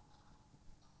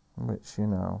 which, you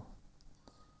know,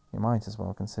 you might as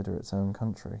well consider its own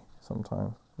country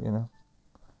sometimes, you know.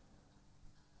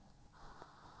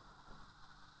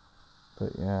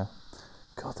 But yeah,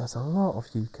 God, there's a lot of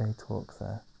UK talk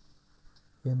there,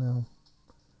 you know.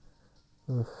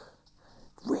 Ugh.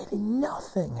 Really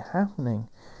nothing happening.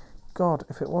 God,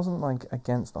 if it wasn't like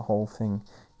against the whole thing,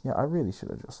 yeah, I really should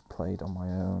have just played on my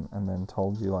own and then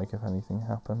told you like if anything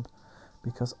happened,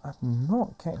 because I'm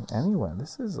not getting anywhere.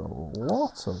 This is a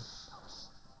lot of,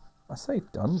 I say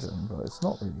dungeon, but it's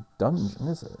not really dungeon,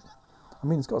 is it? I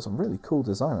mean, it's got some really cool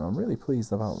design, and I'm really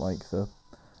pleased about like the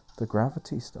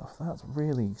gravity stuff. That's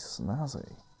really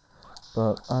snazzy.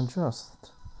 But I'm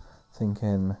just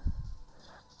thinking,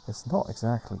 it's not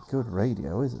exactly good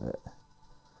radio, is it?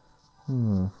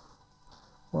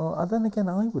 Well, then again,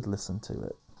 I would listen to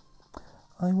it.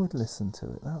 I would listen to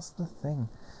it. That's the thing.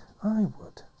 I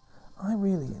would. I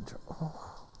really enjoy.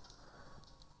 Oh,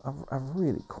 I've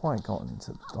really quite gotten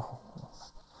into the whole.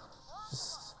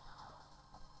 Just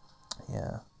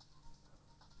yeah.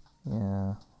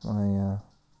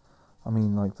 I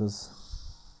mean, like there's.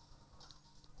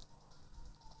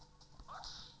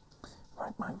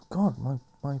 My God,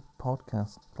 my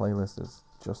podcast playlist is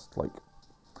just like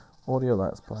audio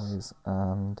let's plays,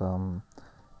 and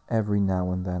every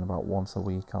now and then, about once a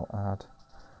week, I'll add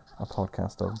a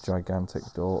podcast of gigantic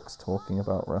dorks talking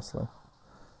about wrestling.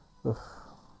 Ugh.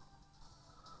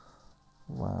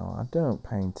 Wow, I don't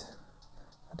paint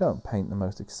the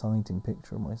most exciting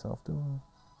picture of myself, do I?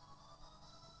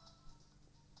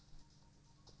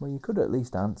 Well, you could at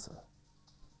least answer.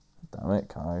 Damn it,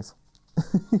 guys.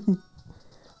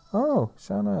 Oh,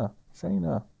 Shayna.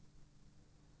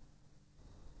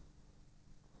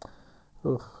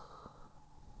 Ugh.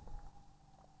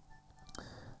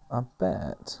 I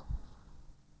bet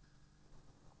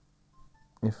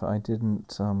if I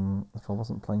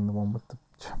wasn't playing the one with the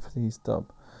Japanese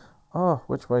dub. Oh,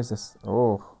 which way is this?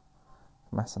 Oh,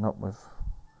 messing up with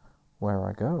where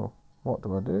I go. What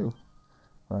do I do?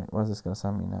 Right, where's this going to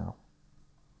send me now?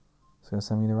 It's going to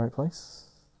send me the right place?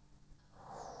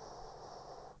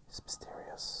 It's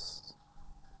mysterious.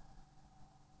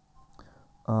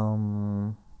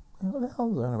 What the hell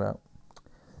is that about?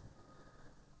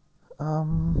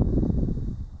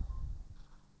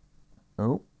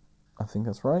 Oh, I think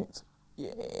that's right.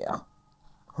 Yeah.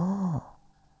 Oh,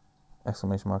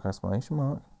 exclamation mark.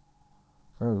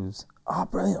 Rose. Ah,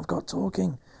 brilliant, I've got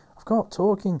talking.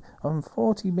 I'm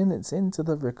 40 minutes into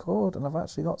the record and I've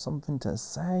actually got something to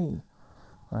say.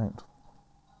 Right.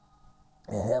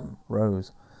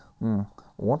 Rose.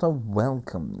 What a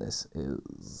welcome this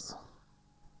is.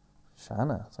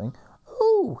 Shanna saying,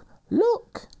 oh,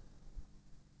 look.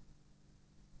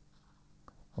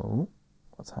 Oh,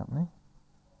 what's happening?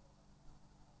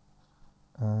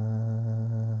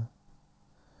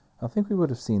 I think we would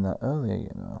have seen that earlier,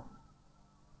 you know.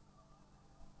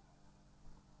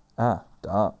 Ah,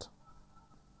 Dart.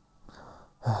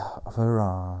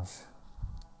 Virage.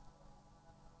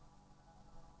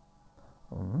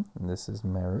 And this is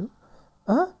Meru.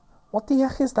 What the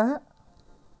heck is that?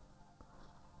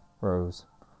 Rose.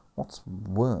 What's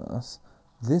worse,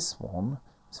 this one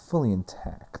is fully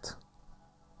intact.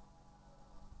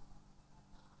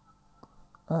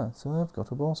 So I've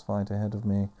got a boss fight ahead of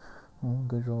me. Oh,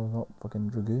 good job, I've got fucking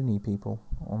Dragoony people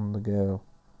on the go.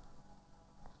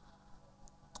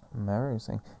 Meru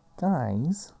saying,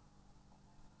 guys,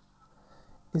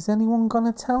 is anyone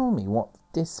gonna tell me what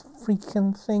this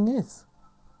freaking thing is?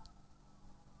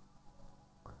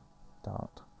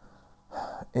 Dart.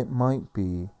 It might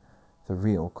be the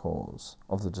real cause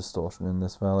of the distortion in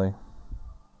this valley.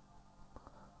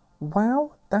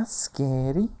 Wow, that's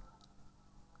scary.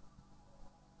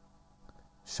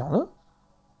 Shanna?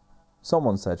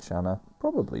 Someone said Shanna,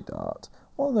 probably Dart.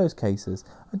 One of those cases,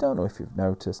 I don't know if you've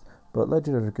noticed, but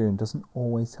Legend of Dragoon doesn't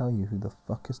always tell you who the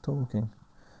fuck is talking.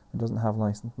 It doesn't have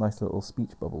nice little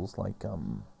speech bubbles like,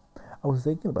 I was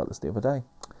thinking about this the other day.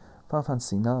 Final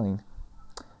Fantasy IX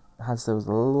has those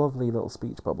lovely little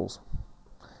speech bubbles.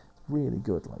 Really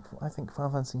good. Like, I think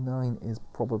Final Fantasy IX is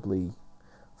probably,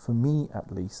 for me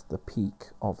at least, the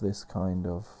peak of this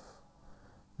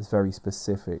very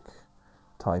specific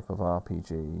type of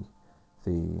RPG.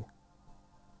 The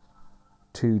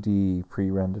 2D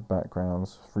pre-rendered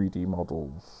backgrounds, 3D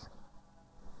models,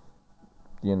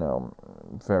 you know,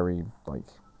 very, like,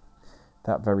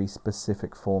 that very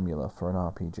specific formula for an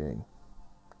RPG.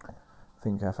 I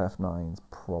think FF9's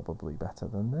probably better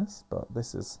than this, but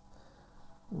this is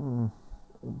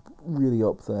really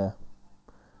up there.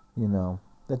 You know,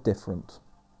 they're different.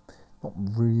 Not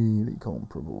really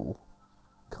comparable.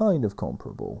 Kind of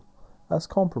comparable. As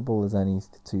comparable as any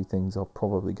two things are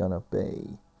probably going to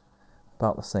be.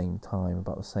 About the same time,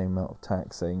 about the same amount of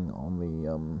taxing on the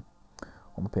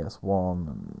PS1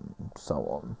 and so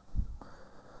on.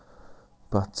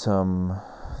 But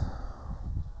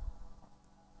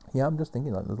yeah, I'm just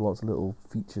thinking like there's lots of little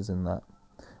features in that.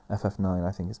 FF9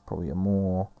 I think is probably a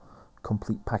more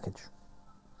complete package.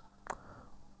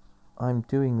 I'm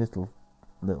doing little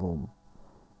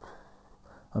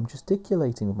I'm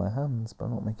gesticulating with my hands but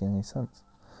not making any sense.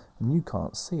 And you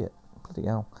can't see it. Bloody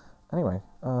hell. Anyway,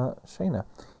 Shayna,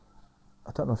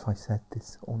 I don't know if I said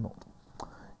this or not.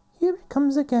 Here it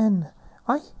comes again.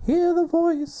 I hear the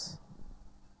voice.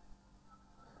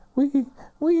 We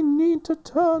need to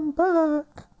turn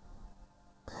back.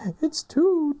 It's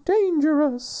too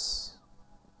dangerous.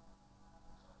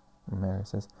 Mary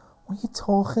says, what are you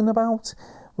talking about?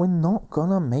 We're not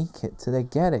gonna make it to the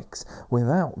Geddix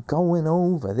without going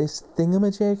over this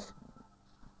thingamajig.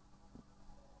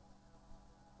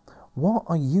 What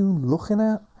are you looking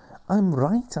at? I'm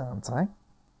right, aren't I?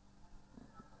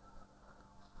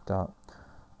 Dart.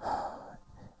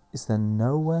 Is there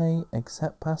no way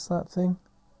except past that thing?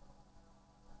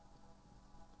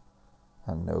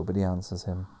 And nobody answers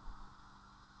him.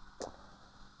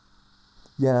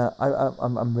 Yeah,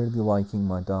 I'm really liking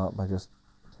my Dart by just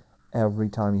every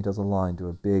time he does a line, do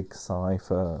a big sigh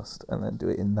first, and then do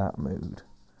it in that mood.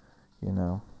 You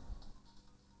know,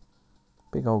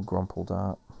 big old Grumple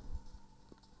Dart.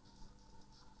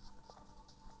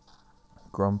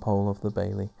 Grumpole of the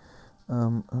Bailey.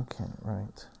 Okay,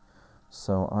 right.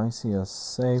 So I see a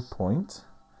save point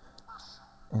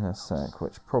in a sec,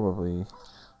 which probably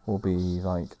will be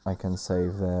like I can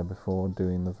save there before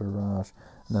doing the Virage.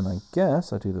 And then I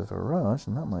guess I do the Virage,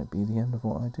 and that might be the end of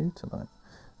what I do tonight.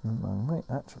 And I might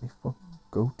actually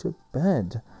go to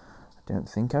bed. I don't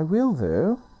think I will,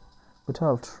 though, but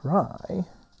I'll try.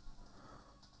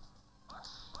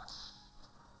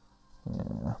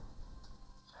 Yeah.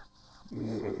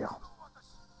 Yeah.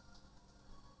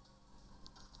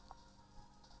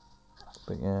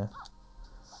 But yeah.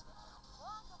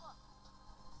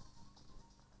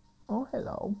 Oh,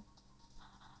 hello.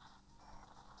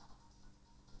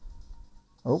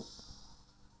 Oh.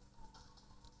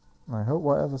 I hope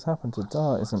whatever's happened to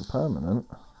Dart isn't permanent.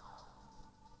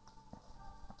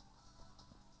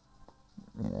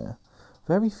 Yeah.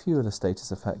 Very few of the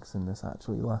status effects in this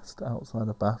actually last outside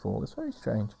of battle. It's very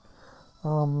strange.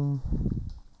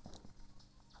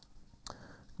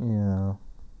 Yeah.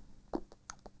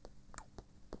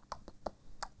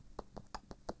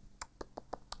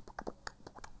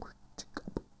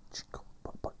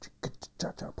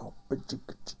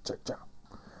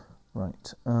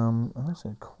 Right, I'm just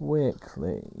going to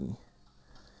quickly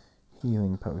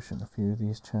healing potion a few of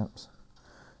these chaps,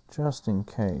 just in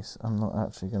case I'm not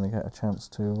actually going to get a chance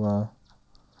to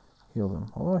heal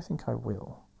them. Although I think I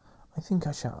will. I think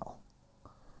I shall.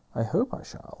 I hope I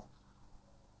shall.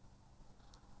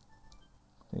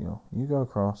 There you go. You go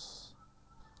across.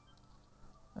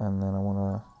 And then I want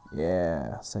to...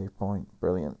 Yeah, save point.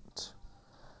 Brilliant.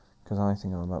 Because I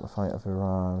think I'm about to fight a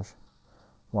Virage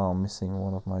while missing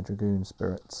one of my Dragoon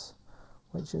spirits,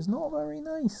 which is not very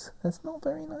nice. It's not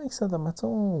very nice of them at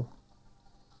all.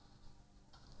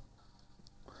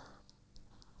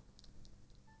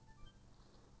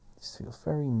 This feels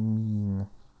very mean.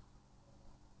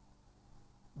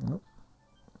 Nope.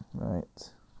 Right.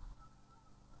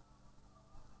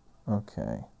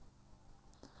 Okay.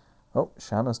 Oh,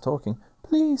 Shanna's talking.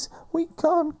 Please, we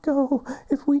can't go.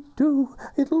 If we do,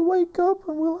 it'll wake up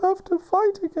and we'll have to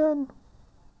fight again.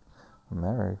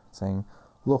 Mary saying,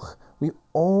 look,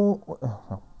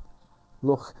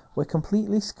 look, we're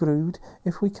completely screwed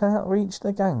if we can't reach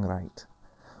the gang right.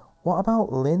 What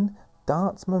about Lynn,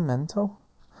 Dart's memento,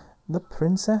 the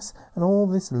princess, and all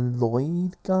this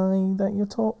Lloyd guy that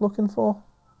you're looking for?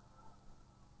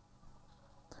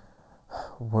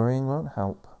 Worrying won't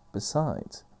help.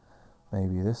 Besides,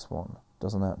 maybe this one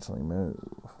doesn't actually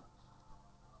move.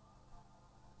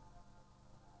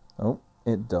 Oh,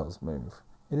 it does move.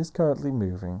 It is currently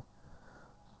moving.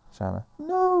 Shanna.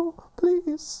 No,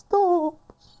 please stop.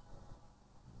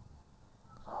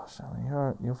 Oh,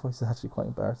 Shanna, your voice is actually quite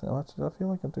embarrassing. I feel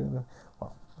like I'm doing the...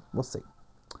 Well, we'll see.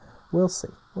 We'll see.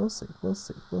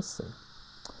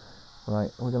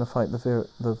 Right, we're going to fight the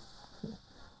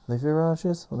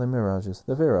Virages or the Mirages?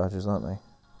 The Virages, aren't they?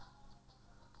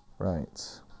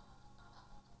 Right.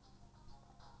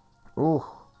 Ooh.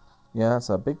 Yeah, that's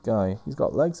a big guy. He's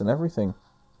got legs and everything.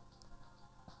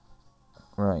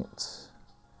 Right.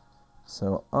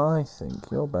 So I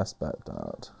think your best bet,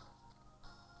 Dart,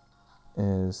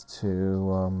 is to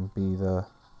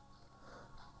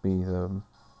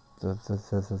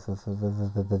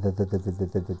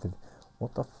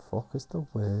what the fuck is the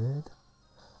word?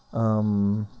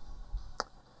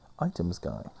 Items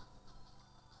guy.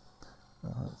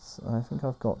 I think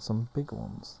I've got some big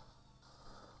ones.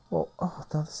 Well, oh,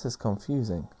 now this is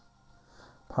confusing.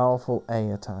 Powerful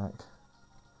A attack,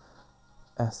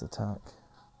 S attack.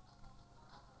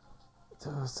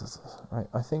 Right,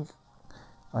 I think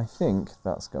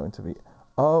that's going to be.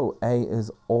 Oh, A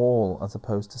is all as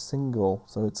opposed to single,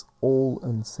 so it's all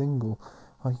and single.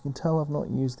 Oh, you can tell I've not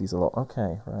used these a lot.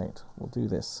 Okay, right, we'll do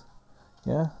this.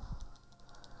 Yeah?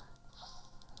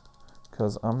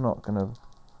 Because I'm not going to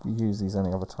use these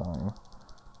any other time.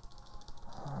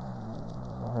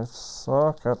 I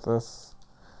suck at this.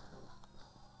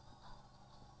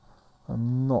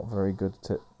 I'm not very good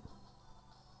at it.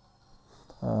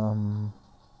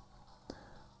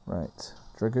 Right,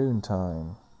 Dragoon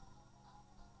time.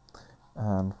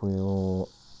 And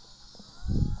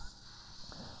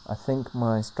I think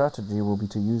my strategy will be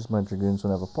to use my Dragoons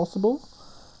whenever possible.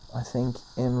 I think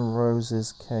in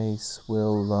Rose's case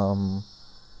we'll,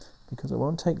 because it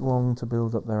won't take long to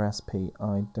build up their SP,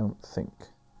 I don't think.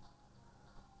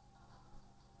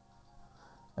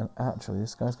 And actually,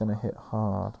 this guy's going to hit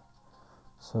hard.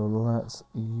 So let's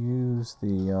use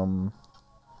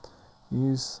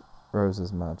use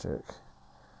Rose's magic.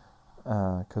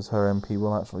 Because her MP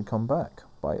will actually come back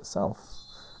by itself.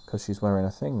 Because she's wearing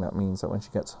a thing, that means that when she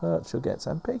gets hurt, she'll get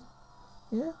MP.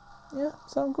 Yeah,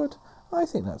 sound good? I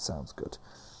think that sounds good.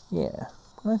 Yeah,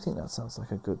 I think that sounds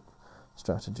like a good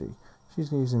strategy.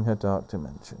 She's using her Dark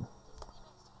Dimension.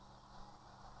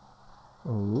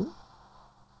 Ooh.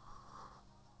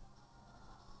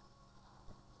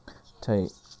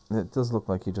 Tate, it does look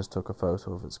like he just took a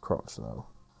photo of its crotch, though.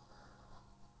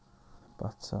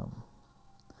 But,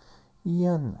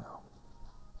 yeah, no.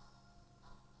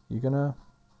 You gonna...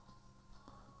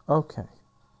 Okay.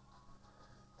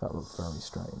 That looked very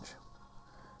strange.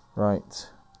 Right.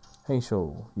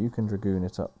 Hazel, you can Dragoon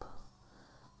it up.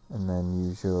 And then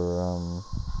use your,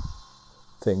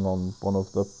 thing on one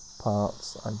of the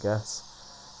parts, I guess.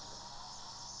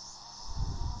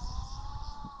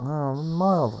 Oh, I'm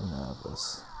mildly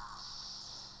nervous.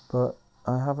 But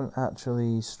I haven't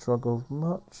actually struggled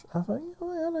much. Have I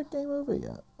had a game over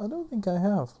yet? I don't think I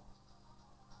have.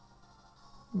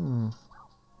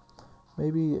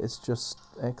 Maybe it's just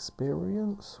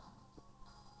experience?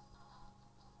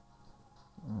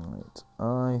 Right,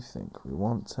 I think we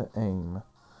want to aim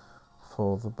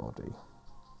for the body.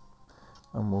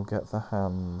 And we'll get the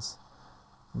hands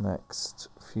next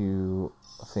few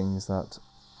things that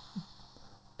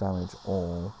damage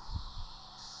all.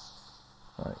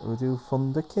 Right, we'll do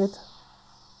Thunder Kid.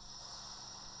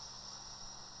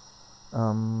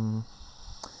 God,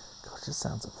 it just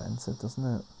sounds offensive, doesn't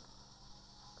it?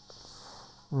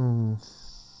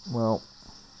 Well,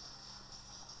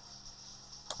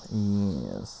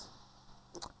 yes,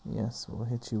 we'll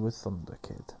hit you with Thunder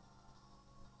Kid.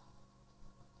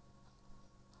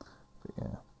 But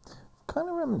yeah, kind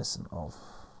of reminiscent of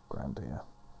Grandia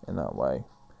in that way.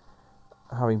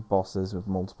 Having bosses with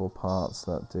multiple parts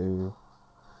that do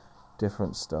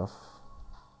different stuff.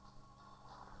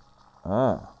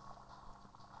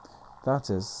 That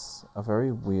is a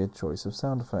very weird choice of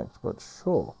sound effect, but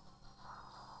sure.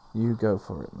 You go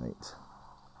for it, mate.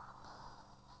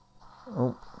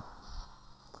 Oh.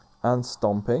 And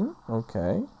stomping.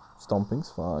 Okay. Stomping's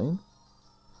fine.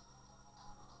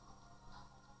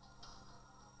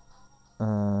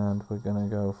 And we're going to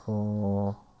go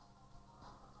for...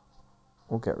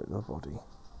 We'll get rid of the body.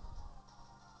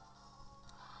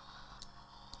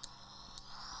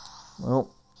 Well,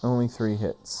 only 3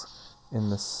 hits in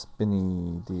the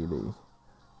spinny dealy.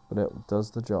 But it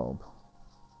does the job.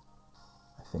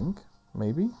 I think.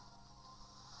 Maybe?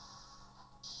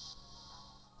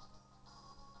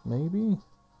 Maybe?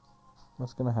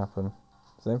 What's going to happen?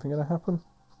 Is anything going to happen?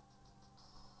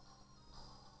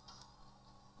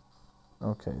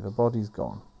 Okay, the body's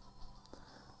gone.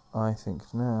 I think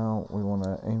now we want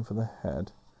to aim for the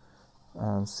head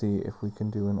and see if we can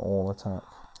do an all attack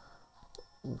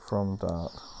from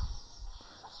Dart.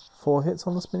 4 hits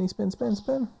on the spinny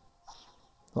spin.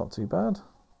 Not too bad.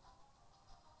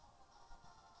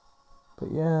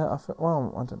 But yeah,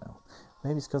 well, I don't know.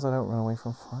 Maybe it's because I don't run away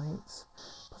from fights.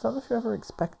 But I don't know if you're ever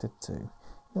expected to. You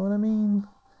know what I mean?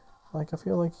 Like, I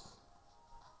feel like...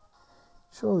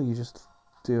 Surely you just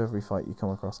do every fight you come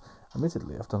across.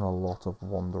 Admittedly, I've done a lot of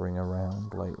wandering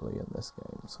around lately in this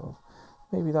game, so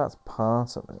maybe that's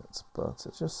part of it. But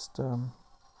it's just...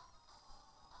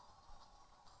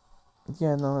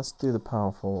 Yeah, no, let's do the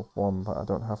powerful one, but I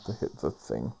don't have to hit the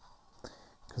thing.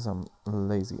 Because I'm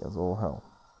lazy as all hell.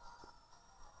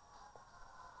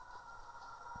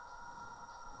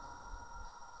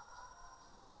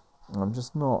 I'm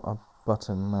just not a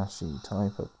button mashy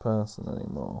type of person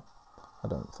anymore, I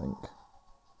don't think.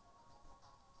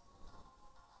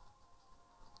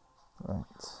 Right.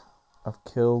 I've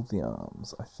killed the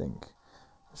arms, I think.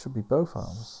 It should be both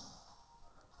arms.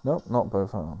 Nope, not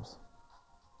both arms.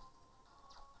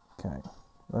 Okay,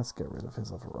 let's get rid of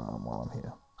his other arm while I'm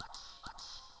here.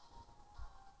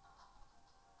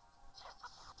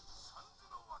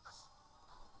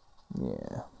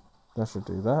 Yeah, that should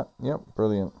do that. Yep,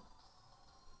 brilliant.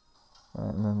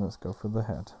 Right, and then let's go for the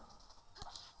head.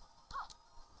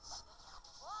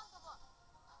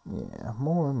 Yeah,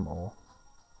 more and more.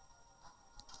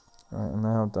 Right, and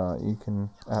now Dart, you can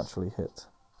actually hit.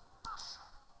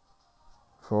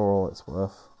 For all it's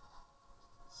worth.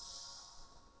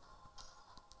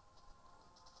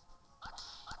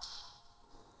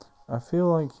 I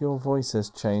feel like your voice has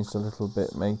changed a little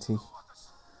bit, matey.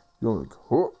 You're like,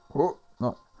 ho, ho,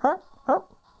 not ha, ha.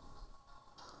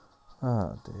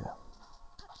 Oh dear.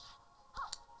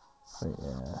 But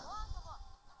yeah.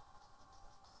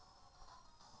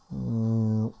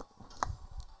 Yep.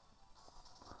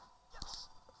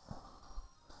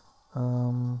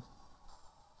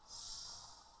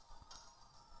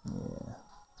 Yeah.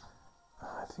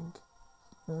 I think.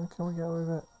 Can we get away with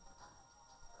it?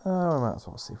 We might as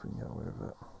well see if we can get away with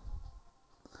it.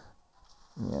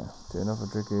 Yeah. Do another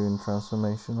Dragoon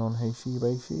transformation on Heishi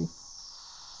Beishi.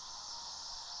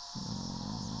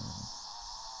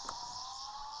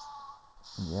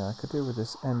 Yeah, I could do with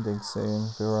this ending soon,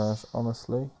 Viraj,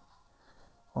 honestly.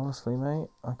 Honestly, mate,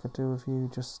 I could do with you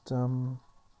just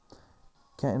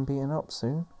getting beaten up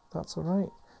soon. That's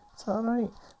alright. Is that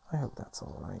alright? I hope that's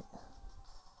alright.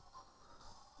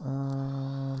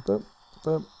 Boop,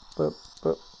 boop, boop,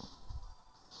 boop.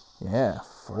 Yeah,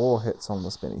 4 hits on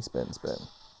the spinny spin.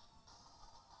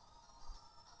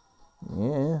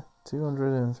 Yeah,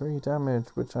 203 damage,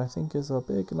 which I think is a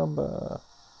big number.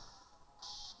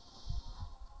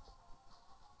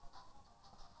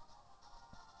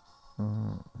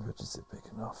 But is it big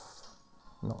enough?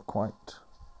 Not quite.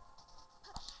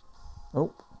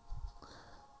 Oh,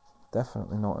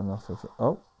 definitely not enough of it.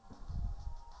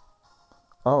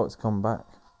 Oh, it's come back.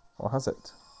 Or has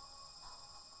it?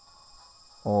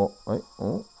 Or, wait,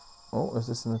 is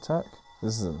this an attack?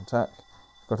 This is an attack.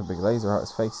 Got a big laser out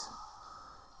his face.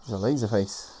 There's a laser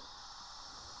face.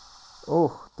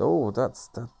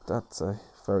 That's a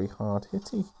very hard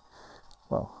hitty.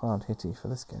 Well, hard hitty for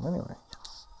this game anyway.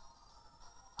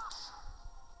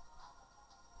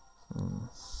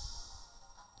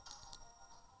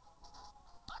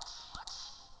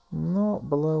 Not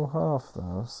below half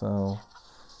though, so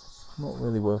not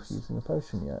really worth using a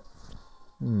potion yet.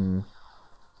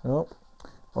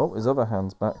 Oh, his other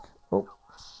hand's back.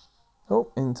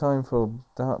 In time for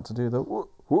Dart to do the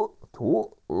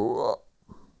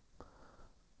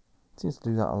seems to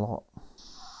do that a lot.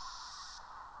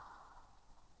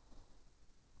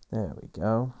 There we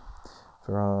go.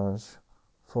 Viraj,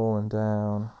 falling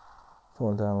down a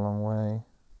long way.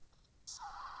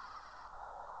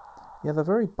 Yeah, they're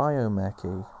very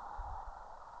biomechy.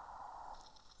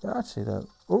 Yeah, actually, they're...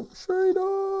 Oh,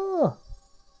 Shayna!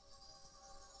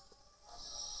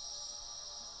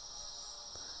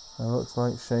 It looks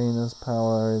like Shayna's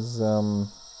power is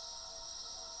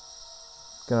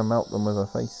gonna melt them with her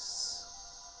face.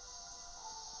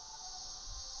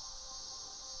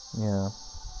 Yeah.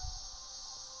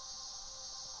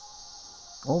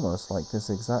 Almost like this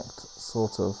exact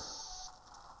sort of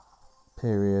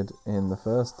period in the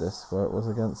first disc where it was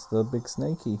against the big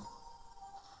snaky.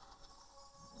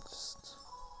 Just,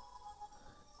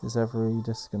 is every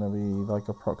disc gonna be like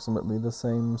approximately the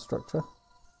same structure?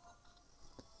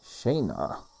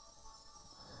 Shayna,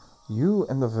 you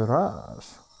and the Viraj,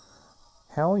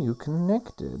 how are you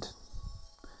connected?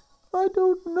 I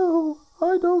don't know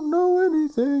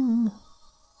anything.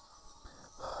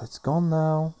 It's gone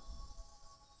now.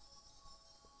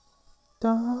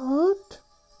 Dad?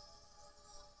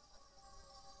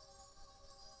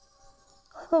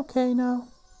 I'm okay now.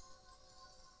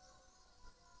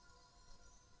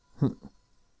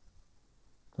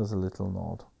 There's a little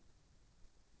nod.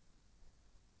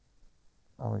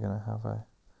 Are we going to have a...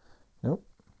 Nope.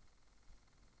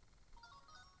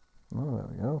 Oh, there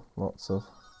we go. Lots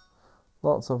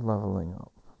of leveling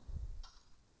up.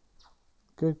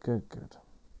 Good.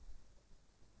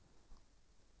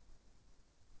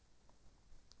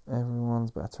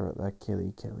 Everyone's better at their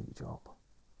killy job.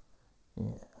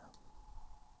 Yeah.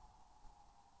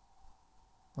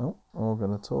 Oh, all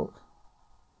gonna talk.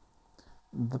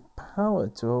 The power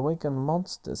to awaken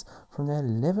monsters from their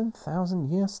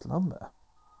 11,000-year slumber.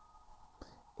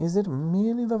 Is it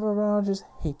merely the Virage's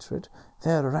hatred,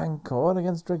 their rancor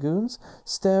against Dragoons,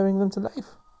 stirring them to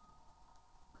life?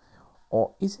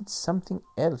 Or is it something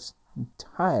else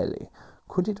entirely?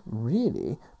 Could it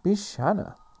really be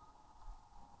Shanna?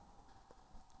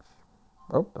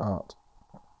 Oh, Dart.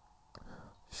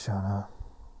 Shanna.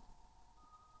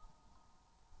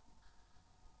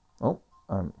 Oh,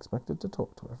 I'm expected to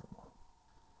talk to everyone.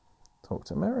 Talk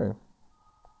to Meru,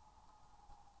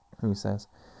 who says,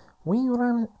 We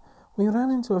ran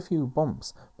into a few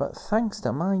bumps, but thanks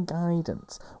to my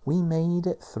guidance, we made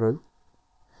it through.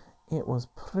 It was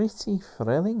pretty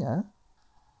thrilling, eh?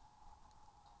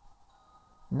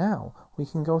 Now we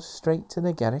can go straight to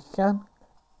the Garrican.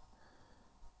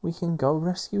 We can go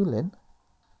rescue Lynn.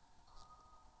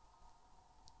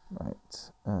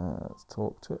 Right, let's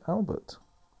talk to Albert.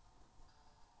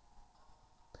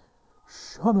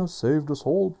 Shanna saved us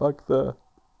all back there.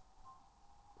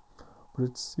 But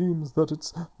it seems that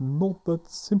it's not that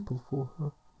simple for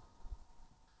her.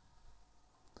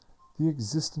 The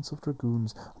existence of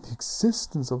Dragoons, the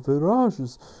existence of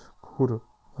Virages could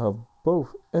have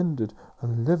both ended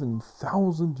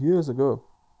 11,000 years ago.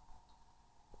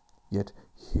 Yet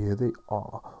here they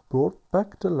are, brought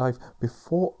back to life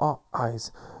before our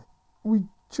eyes. We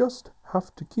just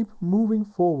have to keep moving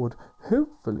forward.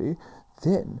 Hopefully,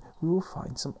 then we will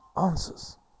find some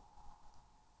answers.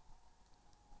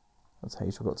 What's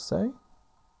Hazel got to say?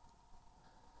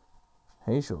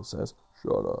 Hazel says,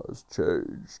 Shanna has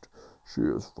changed. She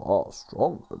is far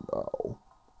stronger now.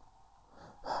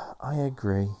 I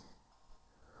agree.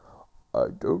 I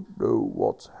don't know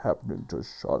what's happening to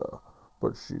Shanna,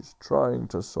 but she's trying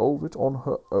to solve it on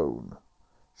her own.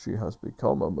 She has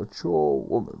become a mature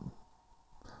woman.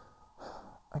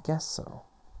 I guess so.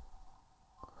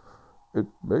 It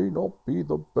may not be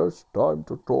the best time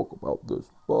to talk about this,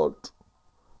 but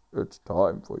it's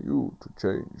time for you to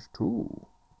change too.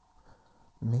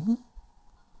 Me?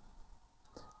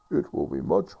 It will be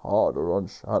much harder on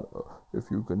Shanna if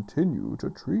you continue to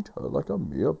treat her like a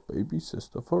mere baby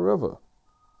sister forever.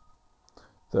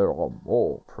 There are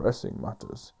more pressing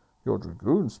matters. Your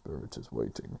Dragoon spirit is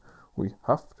waiting. We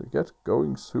have to get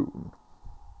going soon.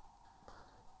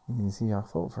 You see, I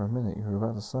thought for a minute you were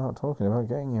about to start talking about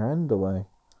getting your end away.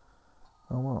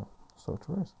 Oh well, so it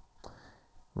is.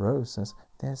 Rose says,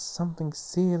 There's something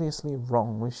seriously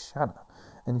wrong with Shanna,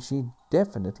 and she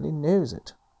definitely knows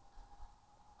it.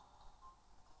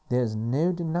 There's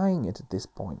no denying it at this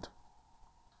point.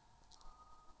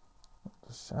 What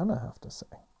does Shanna have to say?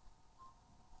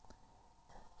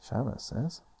 Shanna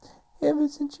says, Ever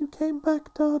since you came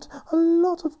back, Dart, a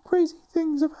lot of crazy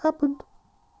things have happened.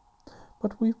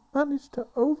 But we've managed to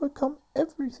overcome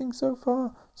everything so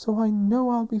far, so I know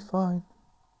I'll be fine.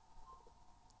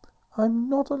 I'm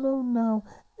not alone now.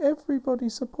 Everybody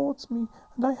supports me,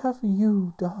 and I have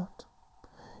you, Dart.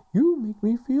 You make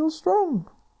me feel strong.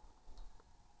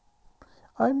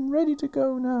 I'm ready to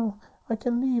go now. I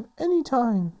can leave any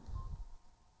time.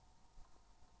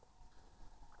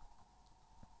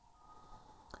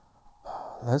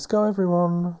 Let's go,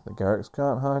 everyone. The Garricks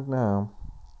can't hide now.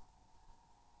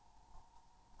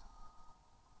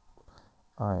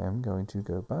 I am going to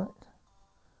go back.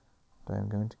 I am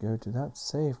going to go to that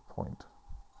save point.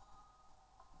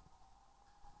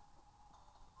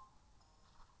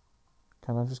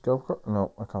 Can I just go across?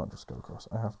 No, I can't just go across.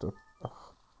 I have to...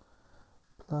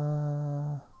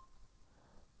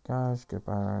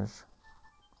 Garbage.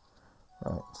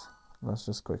 Right. Let's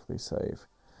just quickly save.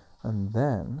 And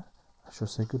then I shall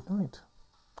say goodnight.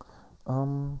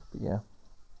 But yeah.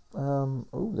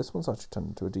 Oh, this one's actually turned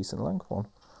into a decent length one.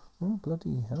 Oh,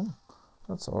 bloody hell.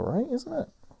 That's alright, isn't it?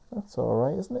 That's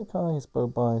alright, isn't it, guys? Bow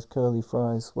buys, curly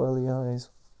fries, swirly eyes.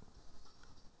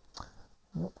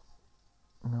 Yep.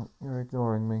 No, you're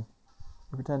ignoring me.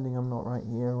 You're pretending I'm not right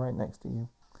here, right next to you.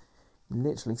 You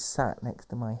literally sat next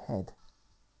to my head.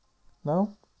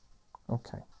 No?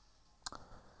 Okay.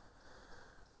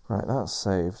 Right, that's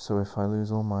saved, so if I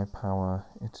lose all my power,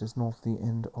 it is not the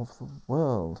end of the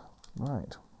world.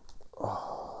 Right.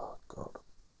 Oh, God.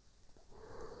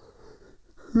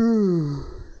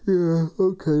 Yeah,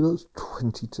 okay, that's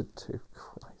 20 to 2.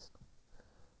 Christ.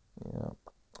 Yeah,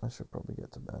 I should probably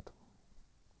get to bed.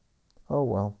 Oh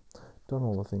well, done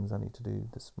all the things I need to do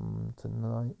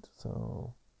tonight, so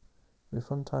it'll be a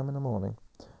fun time in the morning.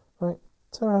 Right,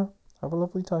 ta-ra, have a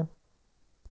lovely time.